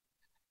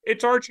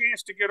 It's our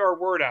chance to get our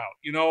word out.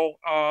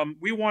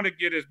 We want to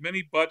get as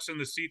many butts in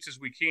the seats as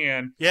we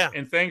can. Yeah.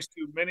 And thanks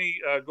to many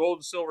gold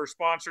and silver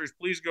sponsors,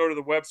 please go to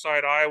the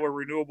website,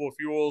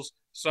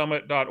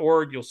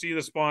 iowarenewablefuelsummit.org. You'll see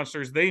the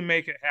sponsors. They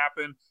make it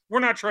happen.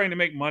 We're not trying to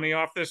make money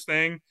off this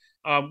thing.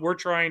 We're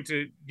trying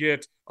to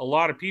get a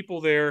lot of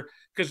people there,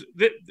 because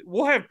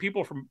we'll have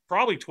people from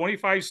probably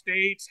 25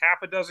 states,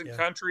 half a dozen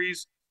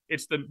countries.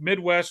 It's the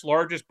Midwest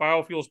largest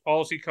biofuels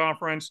policy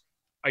conference.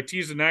 I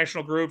tease the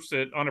national groups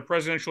that on a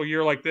presidential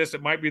year like this,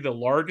 it might be the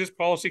largest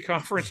policy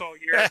conference all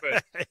year.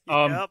 But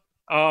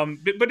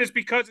but it's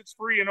because it's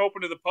free and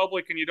open to the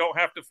public, and you don't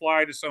have to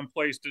fly to some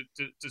place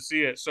to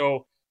see it.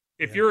 So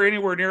if you're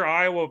anywhere near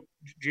Iowa,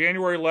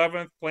 January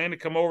 11th, plan to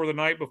come over the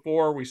night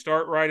before. We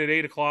start right at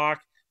 8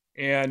 o'clock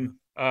and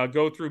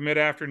go through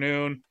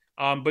mid-afternoon.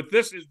 But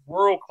this is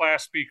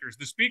world-class speakers.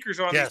 The speakers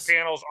on these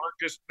panels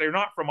they're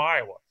not from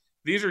Iowa.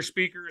 These are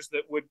speakers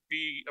that would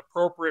be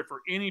appropriate for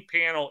any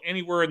panel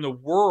anywhere in the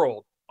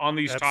world on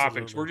these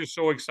topics. We're just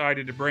so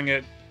excited to bring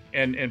it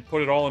and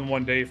put it all in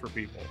one day for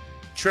people.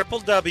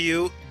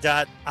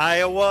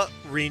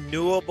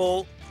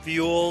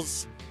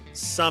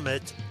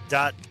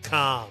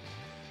 www.iowarenewablefuelsummit.com.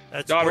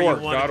 That's where you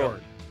want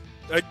to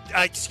go.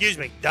 Excuse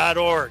me,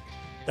 .org.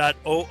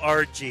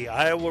 .org.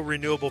 Iowa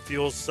Renewable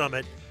Fuels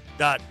Summit.org.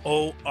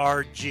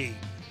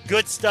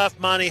 Good stuff,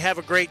 Monty. Have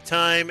a great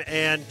time,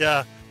 and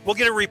we'll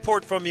get a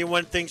report from you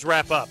when things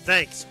wrap up.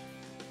 Thanks.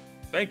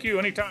 Thank you.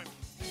 Anytime.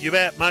 You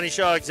bet. Monty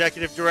Shaw,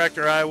 Executive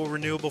Director, Iowa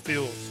Renewable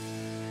Fuels.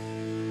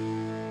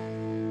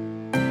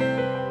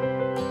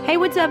 Hey,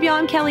 what's up, y'all?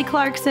 I'm Kelly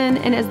Clarkson,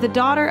 and as the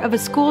daughter of a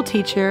school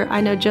teacher,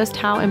 I know just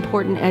how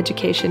important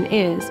education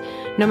is.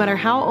 No matter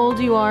how old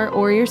you are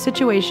or your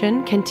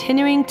situation,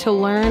 continuing to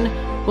learn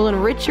will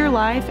enrich your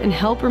life and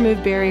help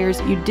remove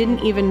barriers you didn't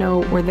even know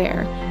were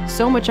there.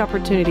 So much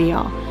opportunity,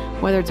 y'all.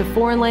 Whether it's a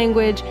foreign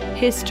language,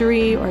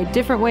 history, or a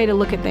different way to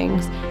look at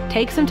things,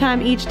 take some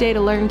time each day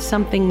to learn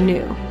something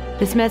new.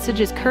 This message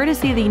is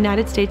courtesy of the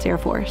United States Air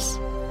Force.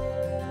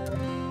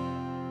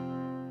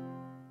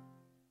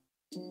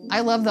 I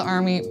love the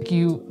Army.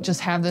 You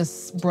just have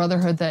this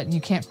brotherhood that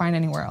you can't find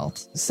anywhere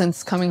else.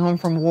 Since coming home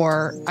from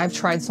war, I've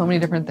tried so many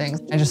different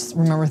things. I just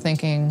remember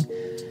thinking,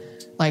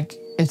 like,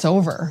 it's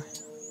over.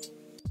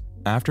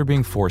 After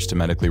being forced to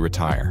medically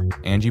retire,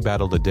 Angie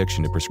battled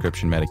addiction to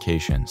prescription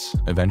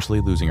medications, eventually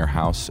losing her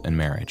house and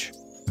marriage.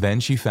 Then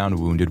she found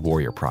Wounded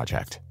Warrior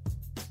Project.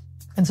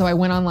 And so I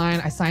went online,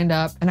 I signed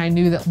up, and I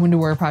knew that Wounded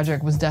Warrior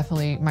Project was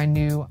definitely my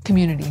new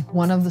community.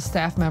 One of the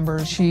staff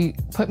members, she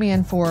put me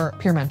in for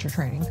peer mentor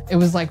training. It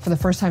was like for the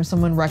first time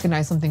someone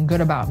recognized something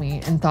good about me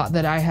and thought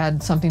that I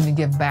had something to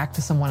give back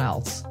to someone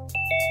else.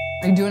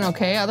 Are you doing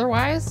okay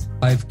otherwise?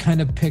 I've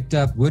kind of picked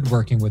up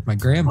woodworking with my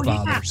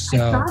grandfather, so...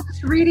 I saw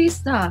 3D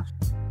stuff.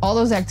 All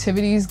those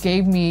activities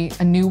gave me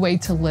a new way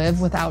to live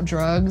without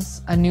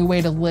drugs, a new way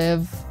to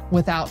live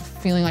without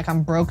feeling like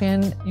I'm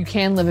broken. You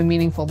can live a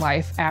meaningful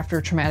life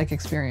after traumatic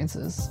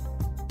experiences.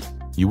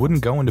 You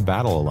wouldn't go into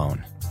battle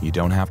alone. You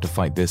don't have to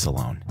fight this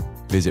alone.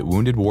 Visit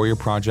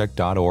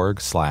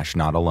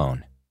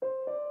woundedwarriorproject.org/notalone.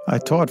 I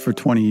taught for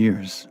 20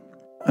 years,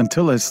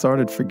 until I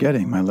started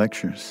forgetting my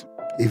lectures.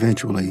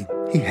 Eventually,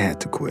 he had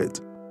to quit.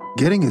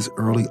 Getting his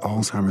early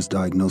Alzheimer's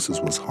diagnosis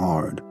was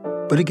hard,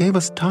 but it gave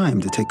us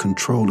time to take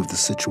control of the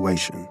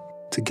situation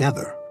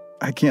together.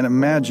 I can't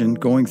imagine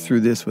going through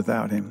this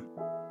without him.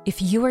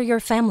 If you or your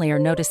family are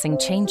noticing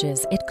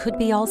changes, it could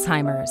be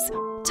Alzheimer's.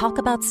 Talk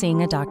about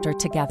seeing a doctor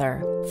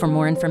together. For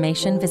more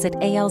information, visit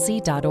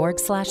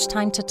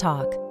alz.org/time to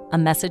talk. A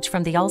message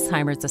from the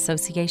Alzheimer's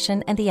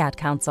Association and the Ad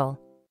Council.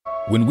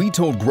 When we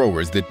told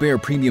growers that Bayer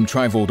Premium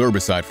Trivolt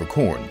herbicide for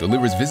corn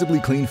delivers visibly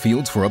clean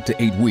fields for up to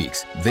 8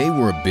 weeks, they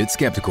were a bit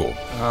skeptical.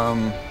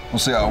 We'll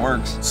see how it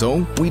works.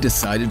 So we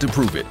decided to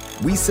prove it.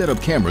 We set up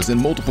cameras in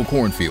multiple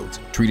cornfields,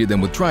 treated them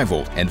with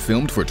Trivolt, and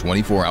filmed for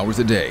 24 hours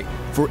a day.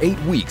 For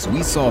 8 weeks,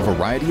 we saw a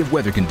variety of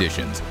weather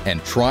conditions, and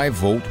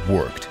Trivolt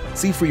worked.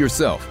 See for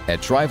yourself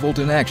at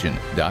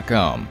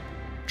TrivoltInAction.com.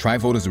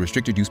 Trivolt is a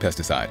restricted use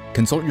pesticide.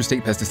 Consult your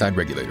state pesticide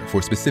regulator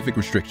for specific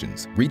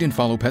restrictions. Read and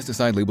follow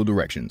pesticide label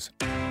directions.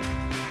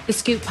 The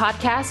Scoop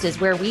Podcast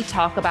is where we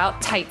talk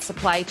about tight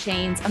supply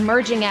chains,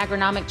 emerging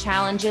agronomic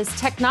challenges,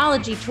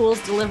 technology tools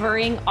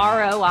delivering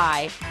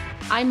ROI.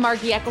 I'm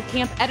Margie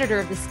Eckelkamp, editor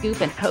of The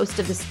Scoop and host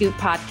of The Scoop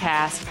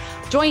Podcast.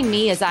 Join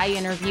me as I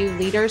interview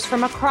leaders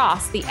from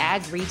across the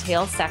ag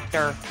retail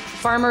sector.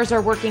 Farmers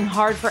are working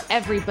hard for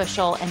every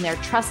bushel, and their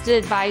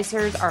trusted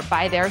advisors are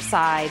by their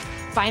side.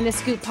 Find The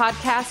Scoop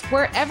Podcast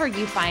wherever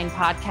you find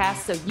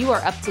podcasts so you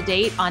are up to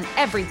date on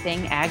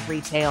everything ag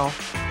retail.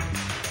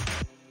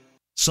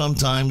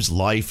 Sometimes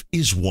life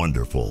is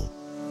wonderful,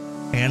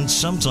 and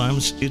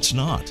sometimes it's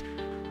not.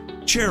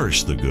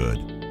 Cherish the good,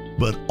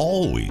 but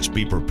always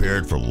be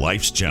prepared for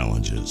life's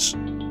challenges.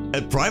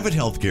 At Private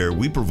Healthcare,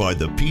 we provide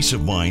the peace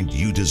of mind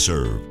you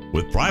deserve.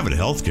 With Private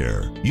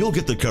Healthcare, you'll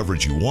get the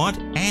coverage you want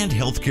and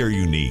healthcare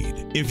you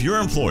need. If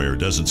your employer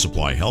doesn't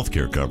supply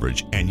healthcare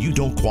coverage and you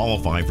don't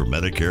qualify for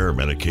Medicare or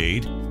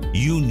Medicaid,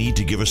 you need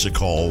to give us a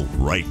call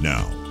right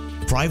now.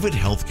 Private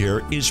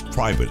healthcare is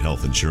private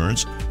health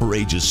insurance for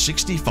ages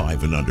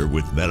 65 and under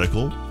with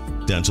medical,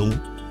 dental,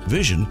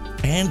 vision,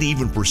 and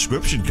even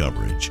prescription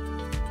coverage.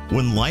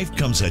 When life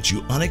comes at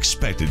you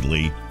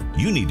unexpectedly,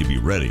 you need to be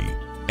ready,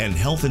 and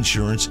health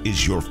insurance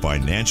is your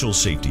financial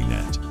safety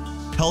net.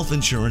 Health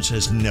insurance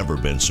has never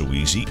been so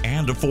easy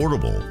and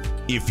affordable.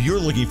 If you're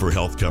looking for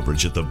health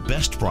coverage at the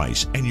best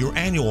price and your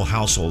annual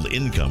household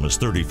income is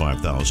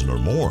 $35,000 or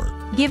more,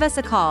 give us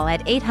a call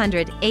at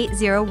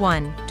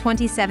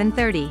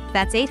 800-801-2730.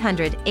 That's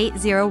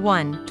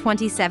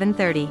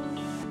 800-801-2730.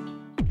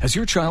 Has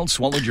your child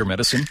swallowed your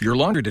medicine, your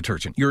laundry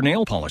detergent, your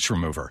nail polish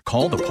remover?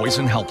 Call the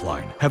Poison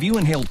Helpline. Have you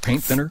inhaled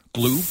paint thinner,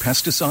 glue,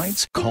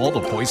 pesticides? Call the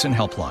Poison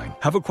Helpline.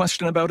 Have a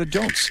question about a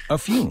dose, a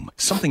fume,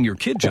 something your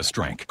kid just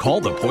drank? Call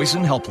the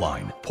Poison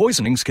Helpline.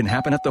 Poisonings can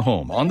happen at the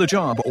home, on the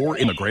job, or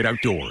in the great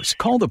outdoors.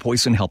 Call the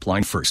Poison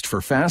Helpline first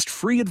for fast,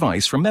 free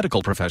advice from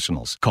medical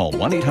professionals. Call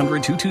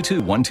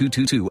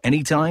 1-800-222-1222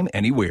 anytime,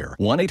 anywhere.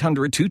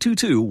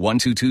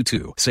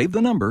 1-800-222-1222. Save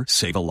the number,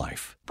 save a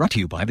life. Brought to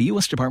you by the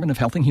U.S. Department of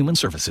Health and Human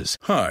Services.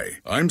 Hi,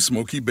 I'm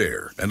Smokey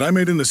Bear, and I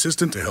made an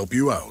assistant to help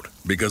you out,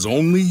 because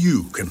only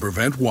you can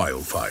prevent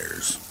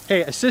wildfires.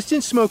 Hey,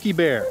 Assistant Smokey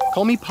Bear,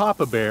 call me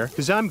Papa Bear,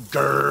 because I'm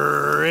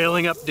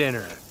grilling up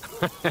dinner.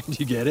 Do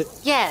you get it?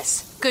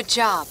 Yes, good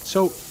job.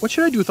 So, what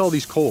should I do with all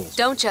these coals?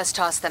 Don't just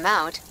toss them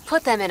out.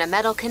 Put them in a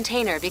metal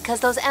container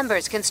because those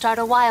embers can start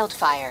a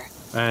wildfire.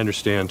 I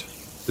understand.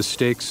 The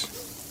stakes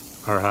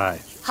are high.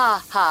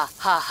 Ha, ha,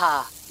 ha,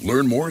 ha.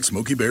 Learn more at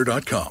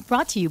SmokeyBear.com.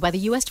 Brought to you by the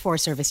U.S.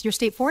 Forest Service, your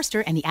state forester,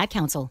 and the Ad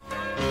Council.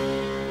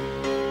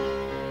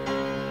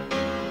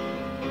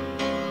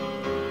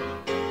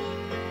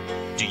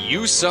 Do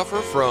you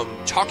suffer from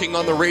talking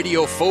on the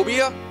radio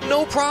phobia?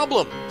 No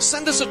problem.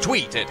 Send us a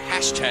tweet at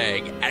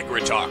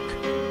 #AgriTalk.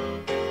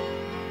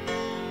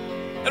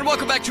 And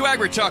welcome back to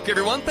AgriTalk,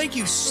 everyone. Thank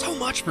you so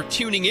much for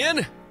tuning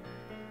in.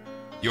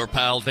 Your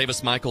pal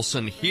Davis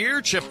Michelson here,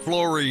 Chip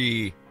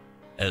Flory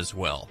as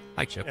well.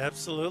 Hi, Chip.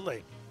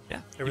 Absolutely.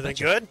 Yeah. Everything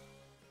good?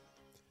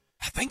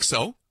 I think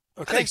so.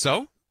 Okay. I think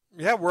so.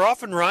 Yeah, we're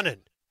off and running.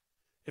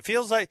 It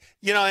feels like,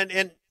 it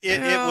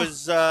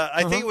was,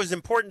 I think it was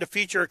important to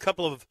feature a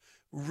couple of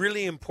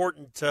really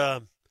important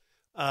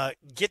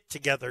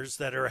get-togethers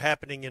that are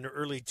happening in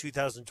early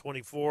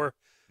 2024.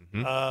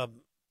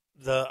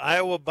 the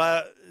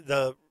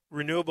the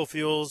Renewable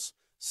Fuels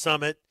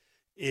Summit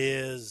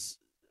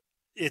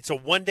it's a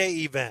one-day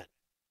event,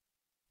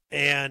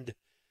 and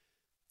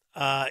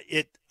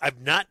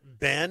I've not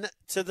been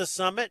to the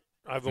summit.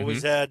 I've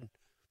always had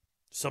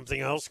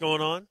something else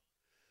going on.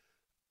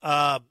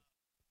 I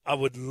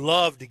would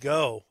love to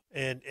go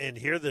and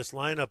hear this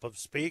lineup of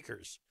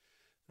speakers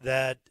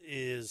that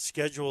is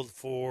scheduled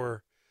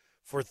for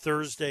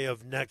Thursday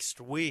of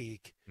next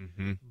week.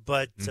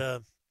 But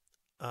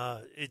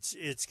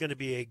it's going to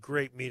be a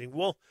great meeting.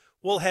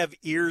 We'll have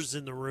ears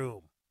in the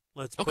room.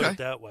 Let's put it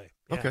that way.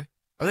 Yeah. Okay.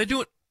 Are they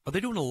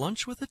doing a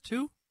lunch with it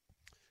too?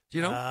 Do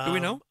you know? Do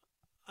we know?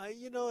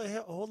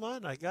 Hold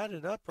on. I got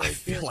it up right I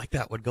feel here. like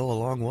that would go a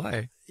long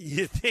way.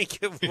 You think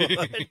it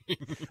would?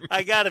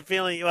 I got a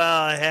feeling,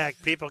 well,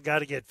 heck, people got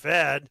to get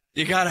fed.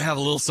 You got to have a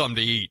little something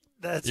to eat.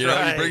 That's right.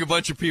 right. You bring a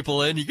bunch of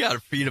people in, you got to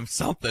feed them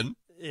something.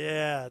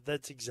 Yeah,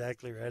 that's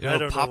exactly right. I don't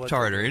know,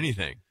 Pop-Tart or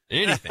anything.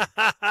 Anything.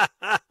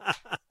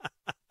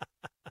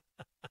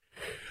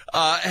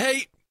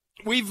 Hey,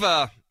 we've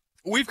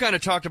kind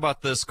of talked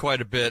about this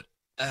quite a bit.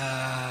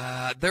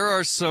 There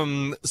are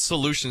some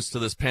solutions to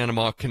this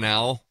Panama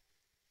Canal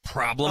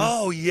problem.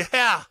 Oh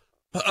yeah.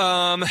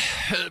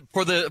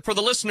 For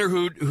the listener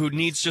who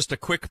needs just a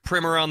quick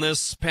primer on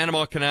this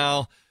Panama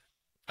Canal,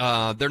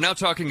 they're now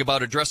talking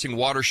about addressing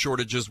water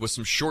shortages with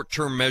some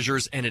short-term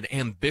measures and an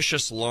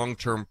ambitious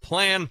long-term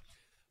plan,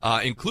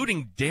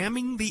 including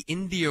damming the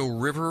Indio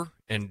River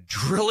and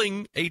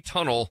drilling a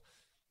tunnel.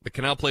 The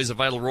canal plays a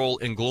vital role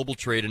in global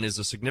trade and is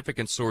a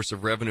significant source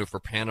of revenue for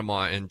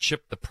Panama. And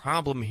Chip, the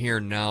problem here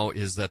now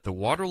is that the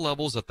water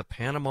levels at the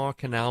Panama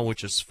Canal,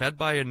 which is fed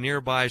by a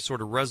nearby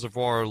sort of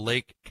reservoir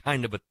lake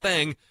kind of a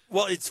thing.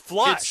 Well, it's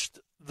flushed.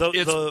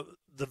 The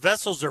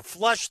vessels are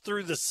flushed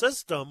through the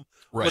system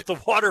with the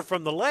water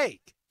from the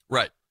lake.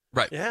 Right.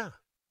 Yeah.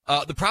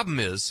 The problem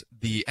is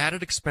the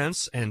added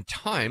expense and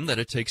time that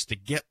it takes to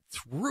get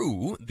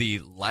through the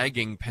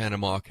lagging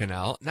Panama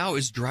Canal now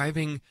is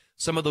driving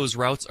some of those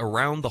routes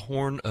around the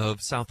Horn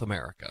of South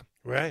America.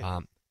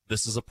 Right.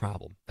 This is a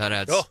problem. That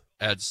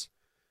adds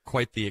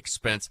quite the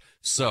expense.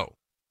 So,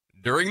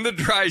 during the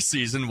dry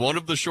season, one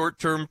of the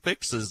short-term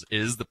fixes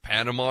is the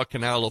Panama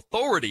Canal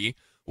Authority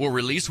will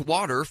release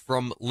water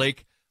from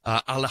Lake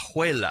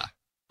Alajuela,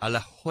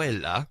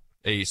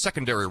 a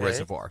secondary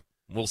reservoir.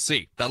 We'll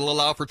see. That'll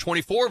allow for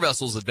 24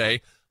 vessels a day,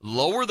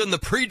 lower than the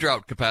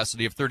pre-drought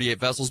capacity of 38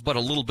 vessels, but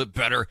a little bit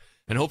better.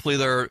 And hopefully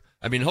they're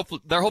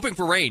hoping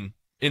for rain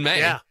in May.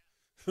 Yeah.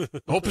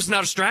 Hope is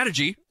not a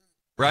strategy,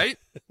 right?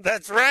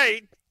 That's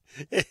right.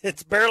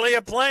 It's barely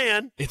a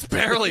plan. It's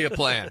barely a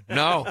plan.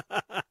 No.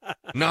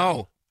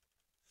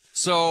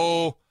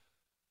 So,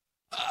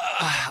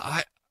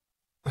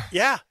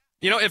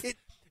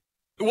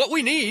 what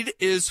we need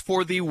is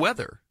for the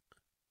weather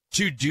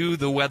to do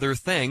the weather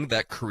thing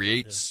that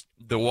creates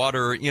the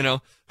water,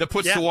 that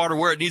puts the water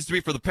where it needs to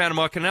be for the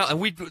Panama Canal.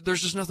 And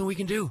there's just nothing we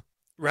can do.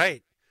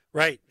 Right.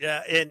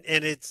 Yeah. And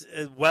it's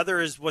weather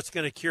is what's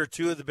going to cure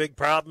two of the big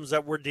problems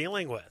that we're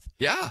dealing with.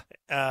 Yeah.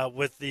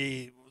 With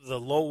the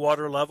low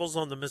water levels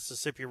on the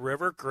Mississippi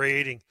River,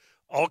 creating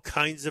all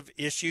kinds of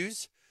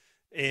issues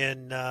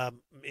in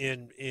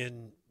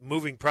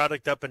moving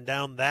product up and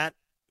down that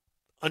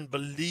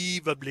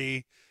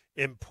unbelievably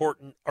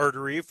important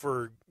artery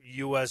for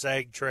U.S.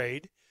 ag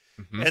trade,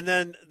 and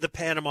then the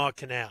Panama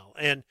Canal.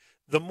 And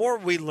the more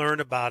we learn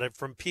about it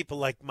from people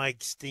like Mike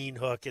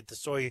Steenhoek at the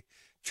Soy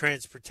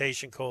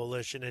Transportation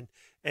Coalition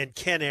and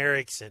Ken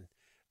Erickson,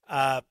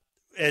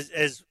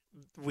 as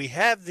we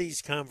have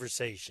these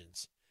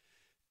conversations,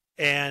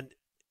 and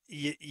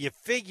you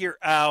figure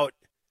out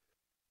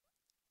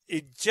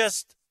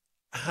just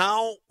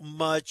how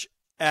much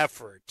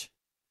effort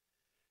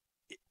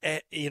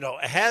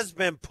has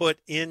been put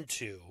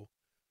into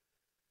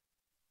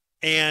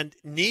and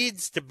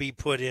needs to be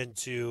put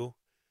into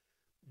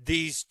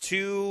these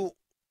two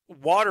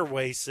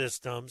waterway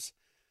systems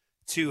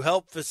to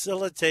help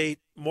facilitate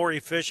more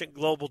efficient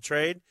global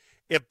trade.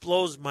 It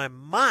blows my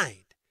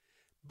mind.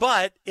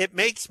 But it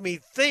makes me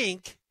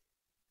think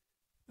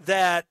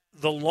that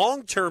the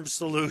long-term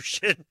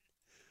solution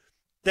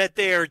that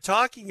they are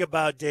talking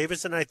about,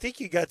 Davis, and I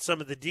think you got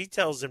some of the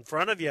details in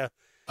front of you.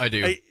 I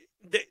do.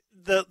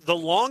 The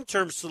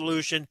long-term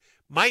solution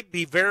might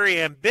be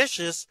very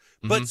ambitious,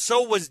 but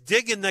so was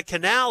digging the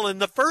canal in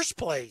the first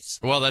place.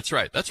 Well, that's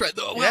right.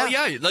 Well,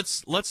 yeah.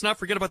 Let's not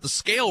forget about the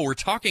scale we're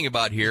talking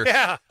about here.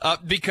 Yeah.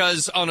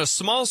 Because on a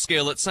small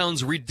scale, it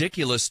sounds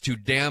ridiculous to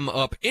dam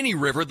up any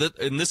river. That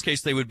in this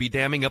case, they would be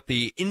damming up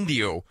the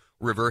Indio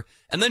River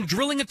and then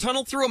drilling a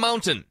tunnel through a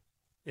mountain.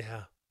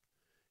 Yeah.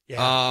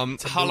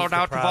 Hollowed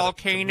out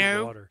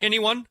volcano.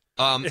 Anyone?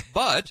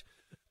 But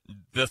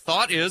the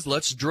thought is,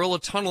 let's drill a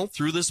tunnel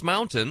through this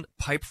mountain,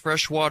 pipe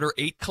fresh water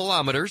 8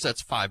 kilometers,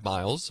 that's 5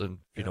 miles, and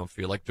if you don't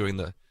feel like doing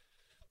the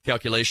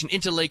calculation,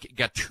 into Lake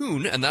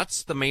Gatun, and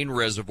that's the main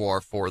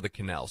reservoir for the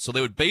canal. So they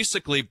would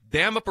basically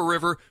dam up a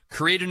river,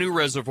 create a new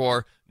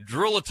reservoir,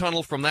 drill a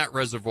tunnel from that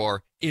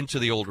reservoir into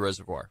the old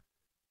reservoir.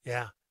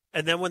 Yeah.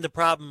 And then when the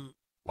problem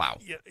Wow.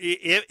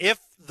 If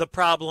the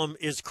problem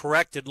is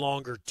corrected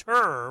longer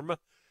term,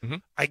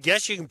 I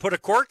guess you can put a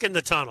cork in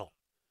the tunnel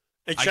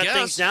and shut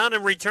things down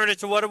and return it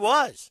to what it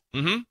was.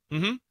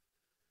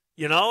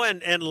 You know,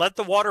 and let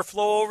the water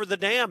flow over the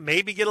dam.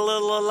 Maybe get a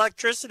little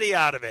electricity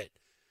out of it,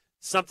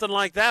 something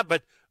like that.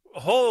 But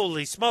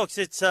holy smokes,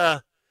 it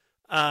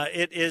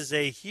is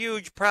a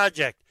huge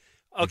project.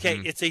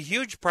 Okay, it's a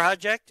huge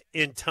project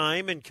in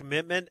time and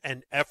commitment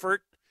and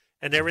effort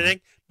and everything,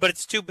 but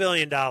it's $2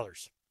 billion.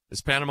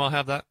 Does Panama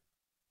have that?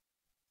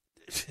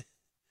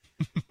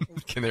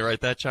 Can they write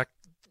that check?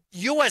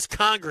 U.S.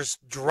 Congress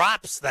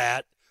drops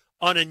that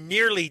on a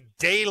nearly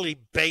daily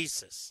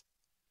basis.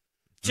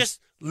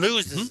 Just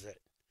loses it.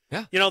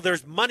 Yeah. You know,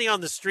 there's money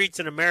on the streets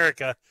in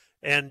America,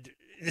 and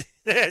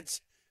 $2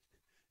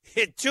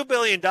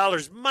 billion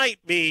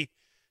might be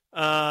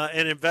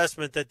an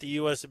investment that the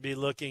U.S. would be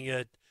looking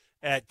at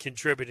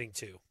contributing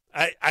to.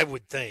 I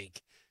would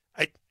think.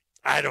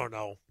 I don't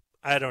know.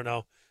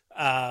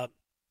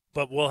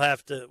 But we'll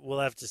have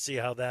to see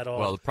how that all.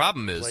 Well, the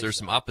problem is there's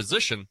some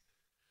opposition.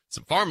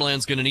 Some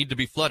farmland's going to need to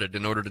be flooded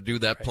in order to do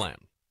that plan.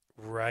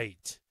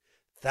 Right.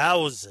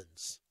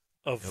 Thousands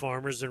of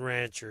farmers and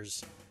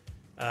ranchers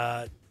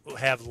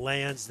have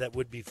lands that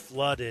would be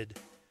flooded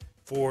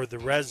for the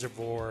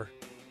reservoir,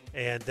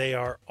 and they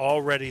are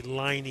already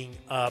lining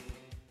up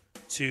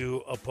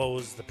to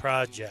oppose the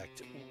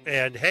project.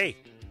 And hey,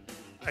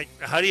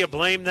 how do you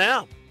blame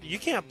them? You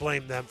can't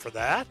blame them for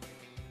that.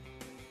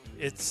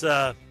 It's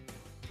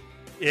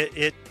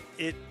it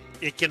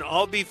can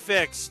all be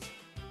fixed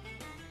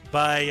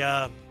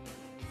by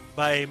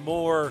a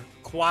more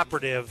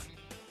cooperative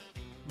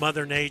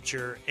Mother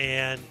Nature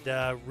and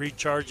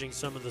recharging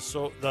some of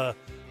the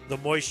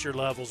moisture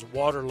levels,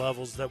 water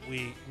levels that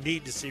we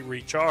need to see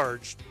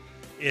recharged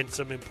in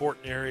some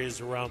important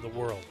areas around the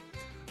world.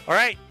 All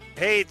right.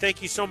 Hey,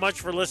 thank you so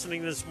much for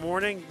listening this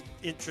morning.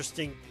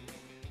 Interesting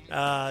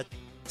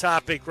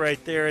topic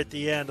right there at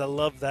the end. I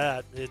love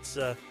that. It's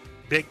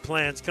big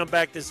plans. Come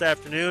back this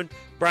afternoon.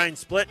 Brian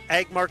Splitt,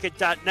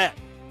 agmarket.net.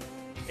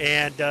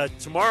 And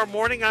tomorrow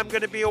morning, I'm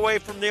going to be away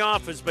from the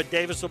office, but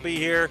Davis will be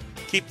here.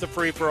 Keep the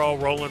free-for-all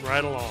rolling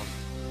right along.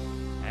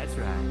 That's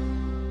right.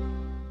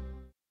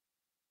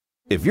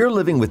 If you're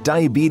living with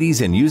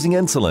diabetes and using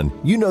insulin,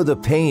 you know the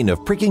pain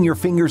of pricking your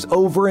fingers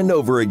over and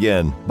over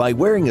again. By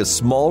wearing a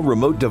small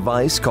remote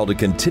device called a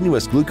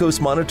continuous glucose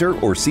monitor,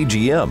 or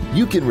CGM,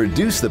 you can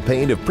reduce the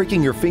pain of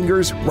pricking your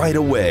fingers right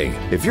away.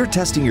 If you're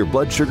testing your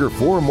blood sugar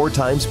 4 or more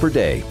times per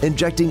day,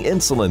 injecting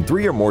insulin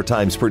 3 or more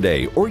times per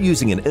day, or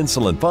using an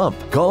insulin pump,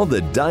 call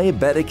the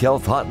Diabetic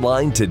Health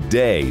Hotline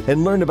today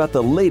and learn about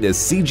the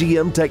latest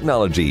CGM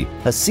technology.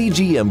 A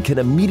CGM can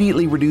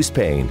immediately reduce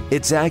pain.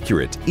 It's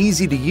accurate,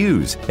 easy to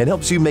use, and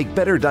helps you make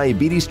better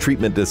diabetes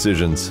treatment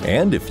decisions.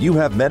 And if you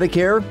have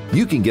Medicare,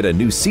 you can get a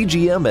new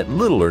CGM at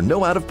little or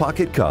no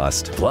out-of-pocket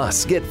cost.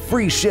 Plus, get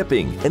free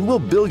shipping, and we'll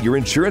bill your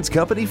insurance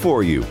company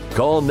for you.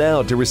 Call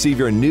now to receive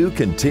your new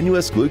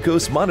continuous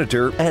glucose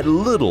monitor at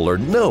little or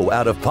no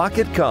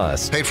out-of-pocket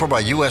cost. Paid for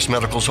by U.S.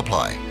 Medical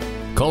Supply.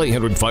 Call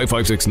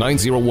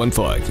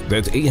 800-556-9015.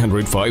 That's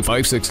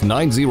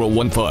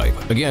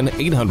 800-556-9015. Again,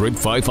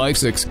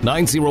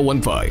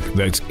 800-556-9015.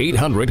 That's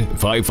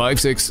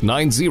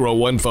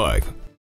 800-556-9015.